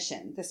Beresheet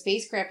mission. The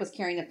spacecraft was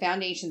carrying the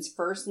Foundation's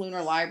first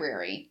lunar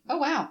library. Oh,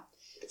 wow.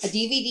 A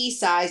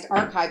DVD-sized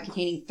archive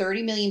containing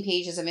 30 million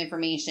pages of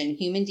information,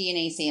 human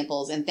DNA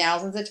samples, and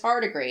thousands of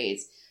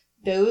tardigrades.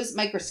 Those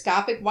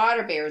microscopic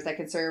water bears that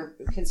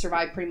can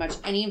survive pretty much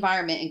any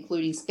environment,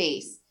 including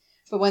space.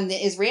 But when the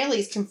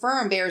Israelis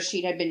confirmed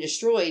Bereshit had been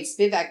destroyed,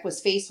 Spivak was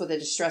faced with a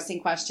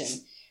distressing question.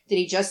 Did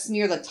he just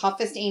smear the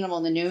toughest animal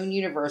in the known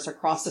universe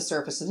across the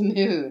surface of the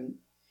moon?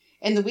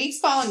 In the weeks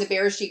following the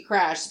Bereshit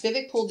crash,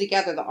 Spivak pulled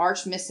together the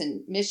Arch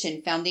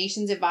Mission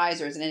Foundation's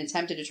advisors in an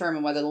attempt to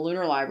determine whether the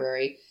Lunar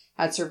Library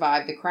had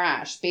survived the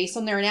crash. Based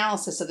on their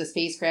analysis of the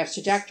spacecraft's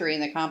trajectory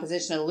and the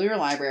composition of the Lunar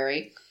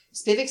Library,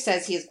 Spivak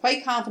says he is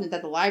quite confident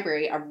that the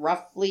library, a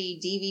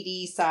roughly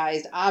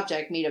DVD-sized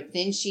object made of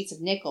thin sheets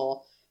of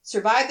nickel,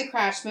 survived the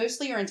crash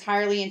mostly or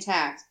entirely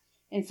intact.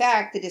 In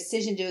fact, the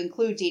decision to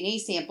include DNA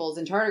samples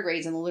and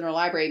tardigrades in the Lunar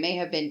Library may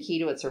have been key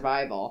to its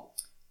survival.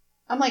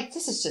 I'm like,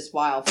 this is just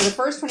wild. For the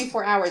first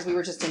 24 hours, we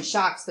were just in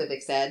shock,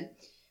 Spivak said.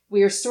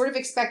 We were sort of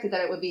expected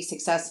that it would be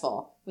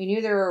successful. We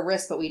knew there were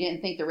risks, but we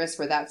didn't think the risks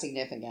were that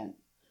significant.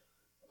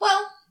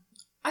 Well,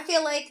 I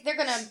feel like they're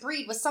going to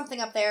breed with something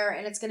up there,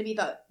 and it's going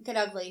to get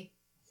ugly.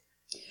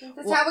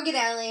 That's how we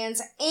get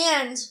aliens.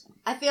 And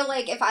I feel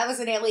like if I was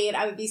an alien,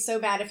 I would be so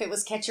mad if it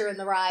was Catcher in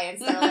the Rye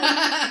instead of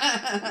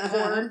like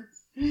porn.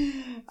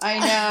 I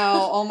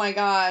know. Oh my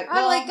God.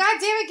 I'm like, God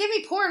damn it, give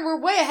me porn.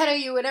 We're way ahead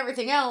of you and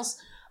everything else.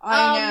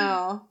 I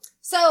know.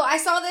 So I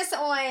saw this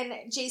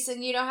on,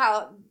 Jason, you know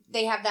how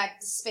they have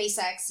that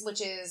SpaceX, which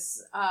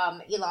is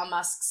Elon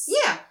Musk's.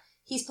 Yeah.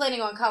 He's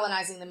planning on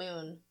colonizing the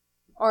moon.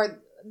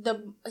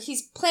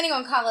 He's planning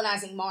on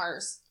colonizing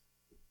Mars.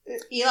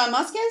 Elon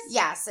Musk is?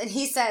 Yes, and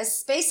he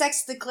says,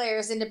 SpaceX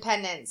declares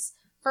independence.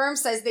 Firm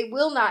says they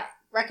will not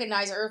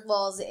recognize Earth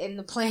laws in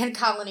the planned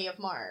colony of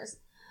Mars.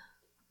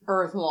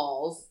 Earth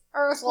laws.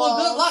 Earth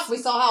laws. Well, good luck. We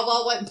saw how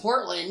well it went in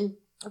Portland.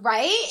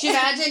 Right? Can you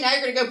imagine? Now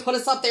you're going to go put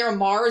us up there on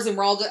Mars and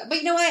we're all... But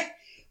you know what?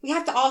 We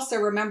have to also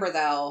remember,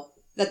 though,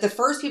 that the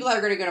first people that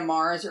are going to go to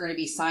Mars are going to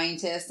be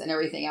scientists and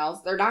everything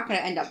else. They're not going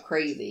to end up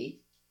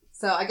crazy.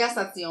 So I guess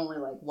that's the only,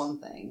 one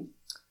thing.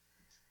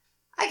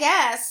 I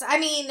guess. I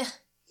mean,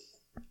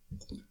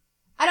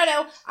 I don't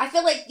know. I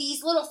feel like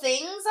these little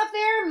things up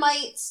there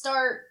might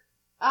start...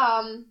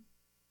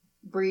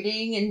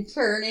 breeding and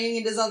turning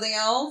into something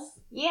else?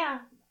 Yeah.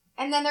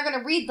 And then they're going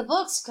to read the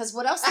books, because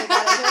what else they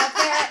got to do up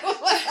there?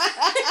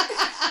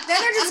 Then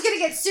they're just going to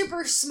get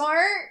super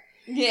smart.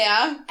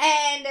 Yeah.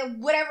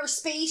 And whatever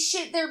space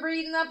shit they're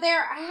breeding up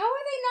there, how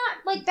are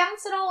they not,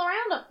 bouncing all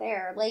around up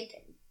there?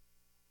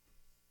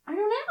 I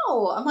don't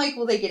know. I'm like,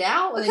 will they get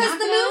out? Will because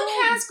the moon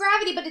has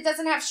gravity, but it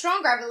doesn't have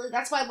strong gravity.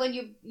 That's why when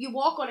you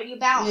walk on it, you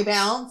bounce. You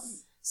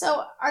bounce?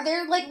 So, are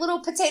there,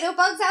 little potato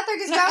bugs out there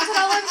just bouncing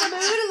all over the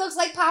moon? It looks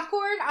like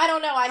popcorn? I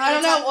don't know. I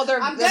don't know. Well,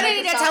 I'm going to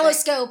need a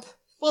telescope.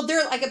 Well,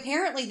 they're,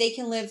 apparently they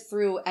can live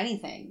through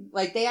anything.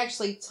 They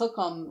actually took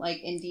them,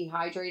 and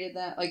dehydrated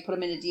them, put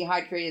them in a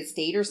dehydrated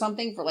state or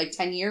something for,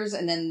 10 years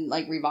and then,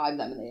 revived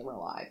them and they were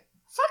alive.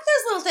 Fuck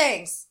those little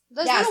things.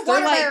 Those little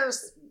water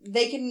bears.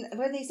 They can,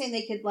 what are they saying?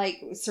 They could,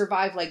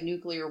 survive,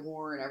 nuclear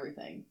war and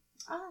everything.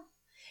 Oh.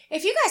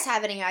 If you guys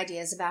have any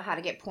ideas about how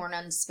to get porn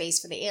on space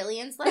for the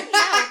aliens, let me know.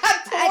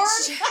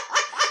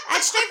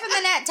 At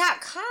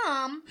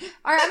straightfromthenet.com,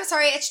 or I'm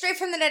sorry, at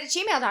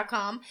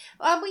straightfromthenet@gmail.com.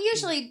 We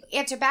usually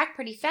answer back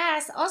pretty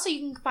fast. Also,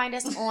 you can find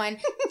us on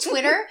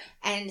Twitter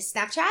and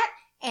Snapchat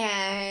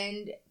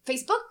and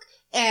Facebook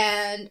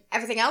and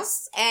everything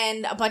else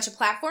and a bunch of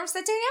platforms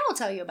that Danielle will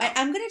tell you about.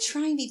 I'm going to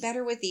try and be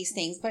better with these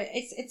things, but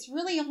it's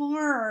really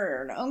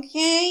hard,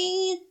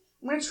 okay?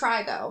 I'm going to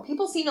try, though.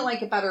 People seem to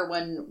like it better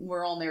when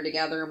we're all there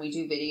together and we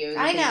do videos and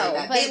I know.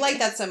 Like that. They like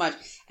that so much.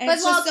 And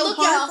it's just so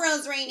hard for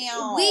us right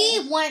now.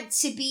 We want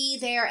to be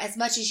there as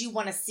much as you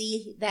want to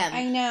see them.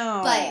 I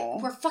know.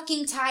 But we're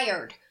fucking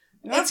tired.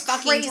 It's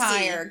fucking crazy.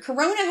 Tired.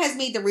 Corona has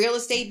made the real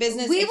estate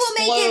business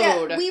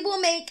explode. We will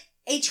make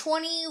a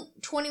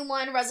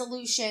 2021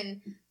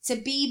 resolution to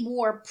be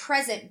more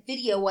present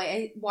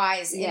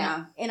video-wise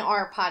in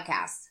our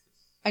podcast.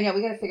 I know,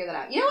 we gotta figure that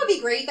out. You know what would be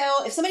great,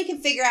 though? If somebody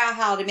can figure out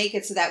how to make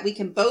it so that we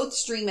can both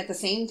stream at the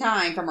same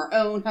time from our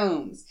own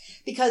homes.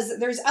 Because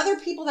there's other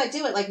people that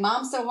do it, like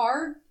Mom's So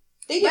Hard.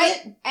 They do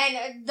it.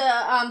 And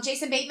the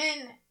Jason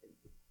Bateman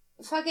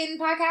fucking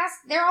podcast,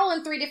 they're all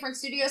in 3 different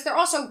studios. They're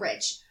also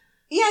rich.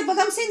 Yeah, but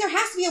I'm saying there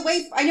has to be a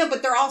way. I know,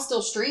 but they're all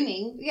still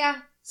streaming.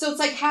 Yeah. So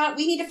it's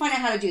we need to find out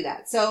how to do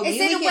that. So is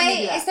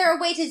there a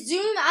way to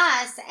zoom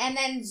us and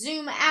then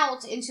zoom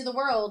out into the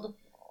world?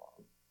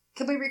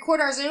 Can we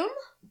record our Zoom?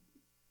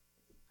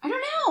 I don't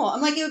know.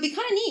 I'm it would be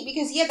kind of neat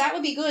because, that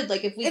would be good.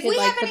 If we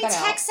have any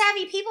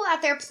tech-savvy people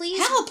out there,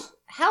 please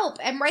help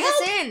and write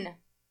us in.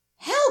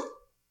 Help!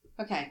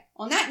 Okay.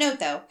 On that note,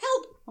 though,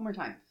 help! One more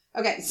time.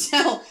 Okay,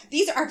 so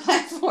these are our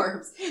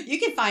platforms. You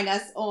can find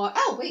us on...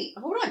 Oh, wait.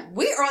 Hold on.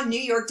 We are on New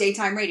York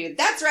Daytime Radio.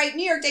 That's right.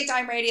 New York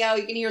Daytime Radio.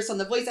 You can hear us on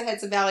the Voice of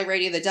Hudson Valley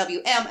Radio, the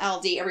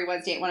WMLD, every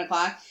Wednesday at 1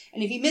 o'clock.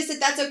 And if you miss it,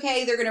 that's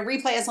okay. They're going to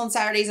replay us on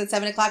Saturdays at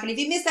 7 o'clock. And if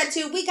you miss that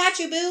too, we got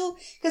you, boo.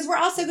 Because we're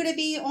also going to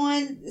be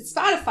on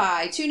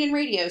Spotify, TuneIn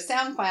Radio,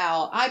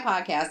 SoundCloud,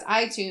 iPodcast,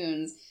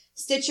 iTunes,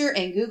 Stitcher,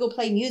 and Google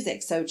Play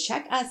Music. So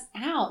check us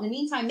out. In the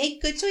meantime,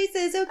 make good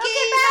choices. Okay,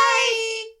 bye.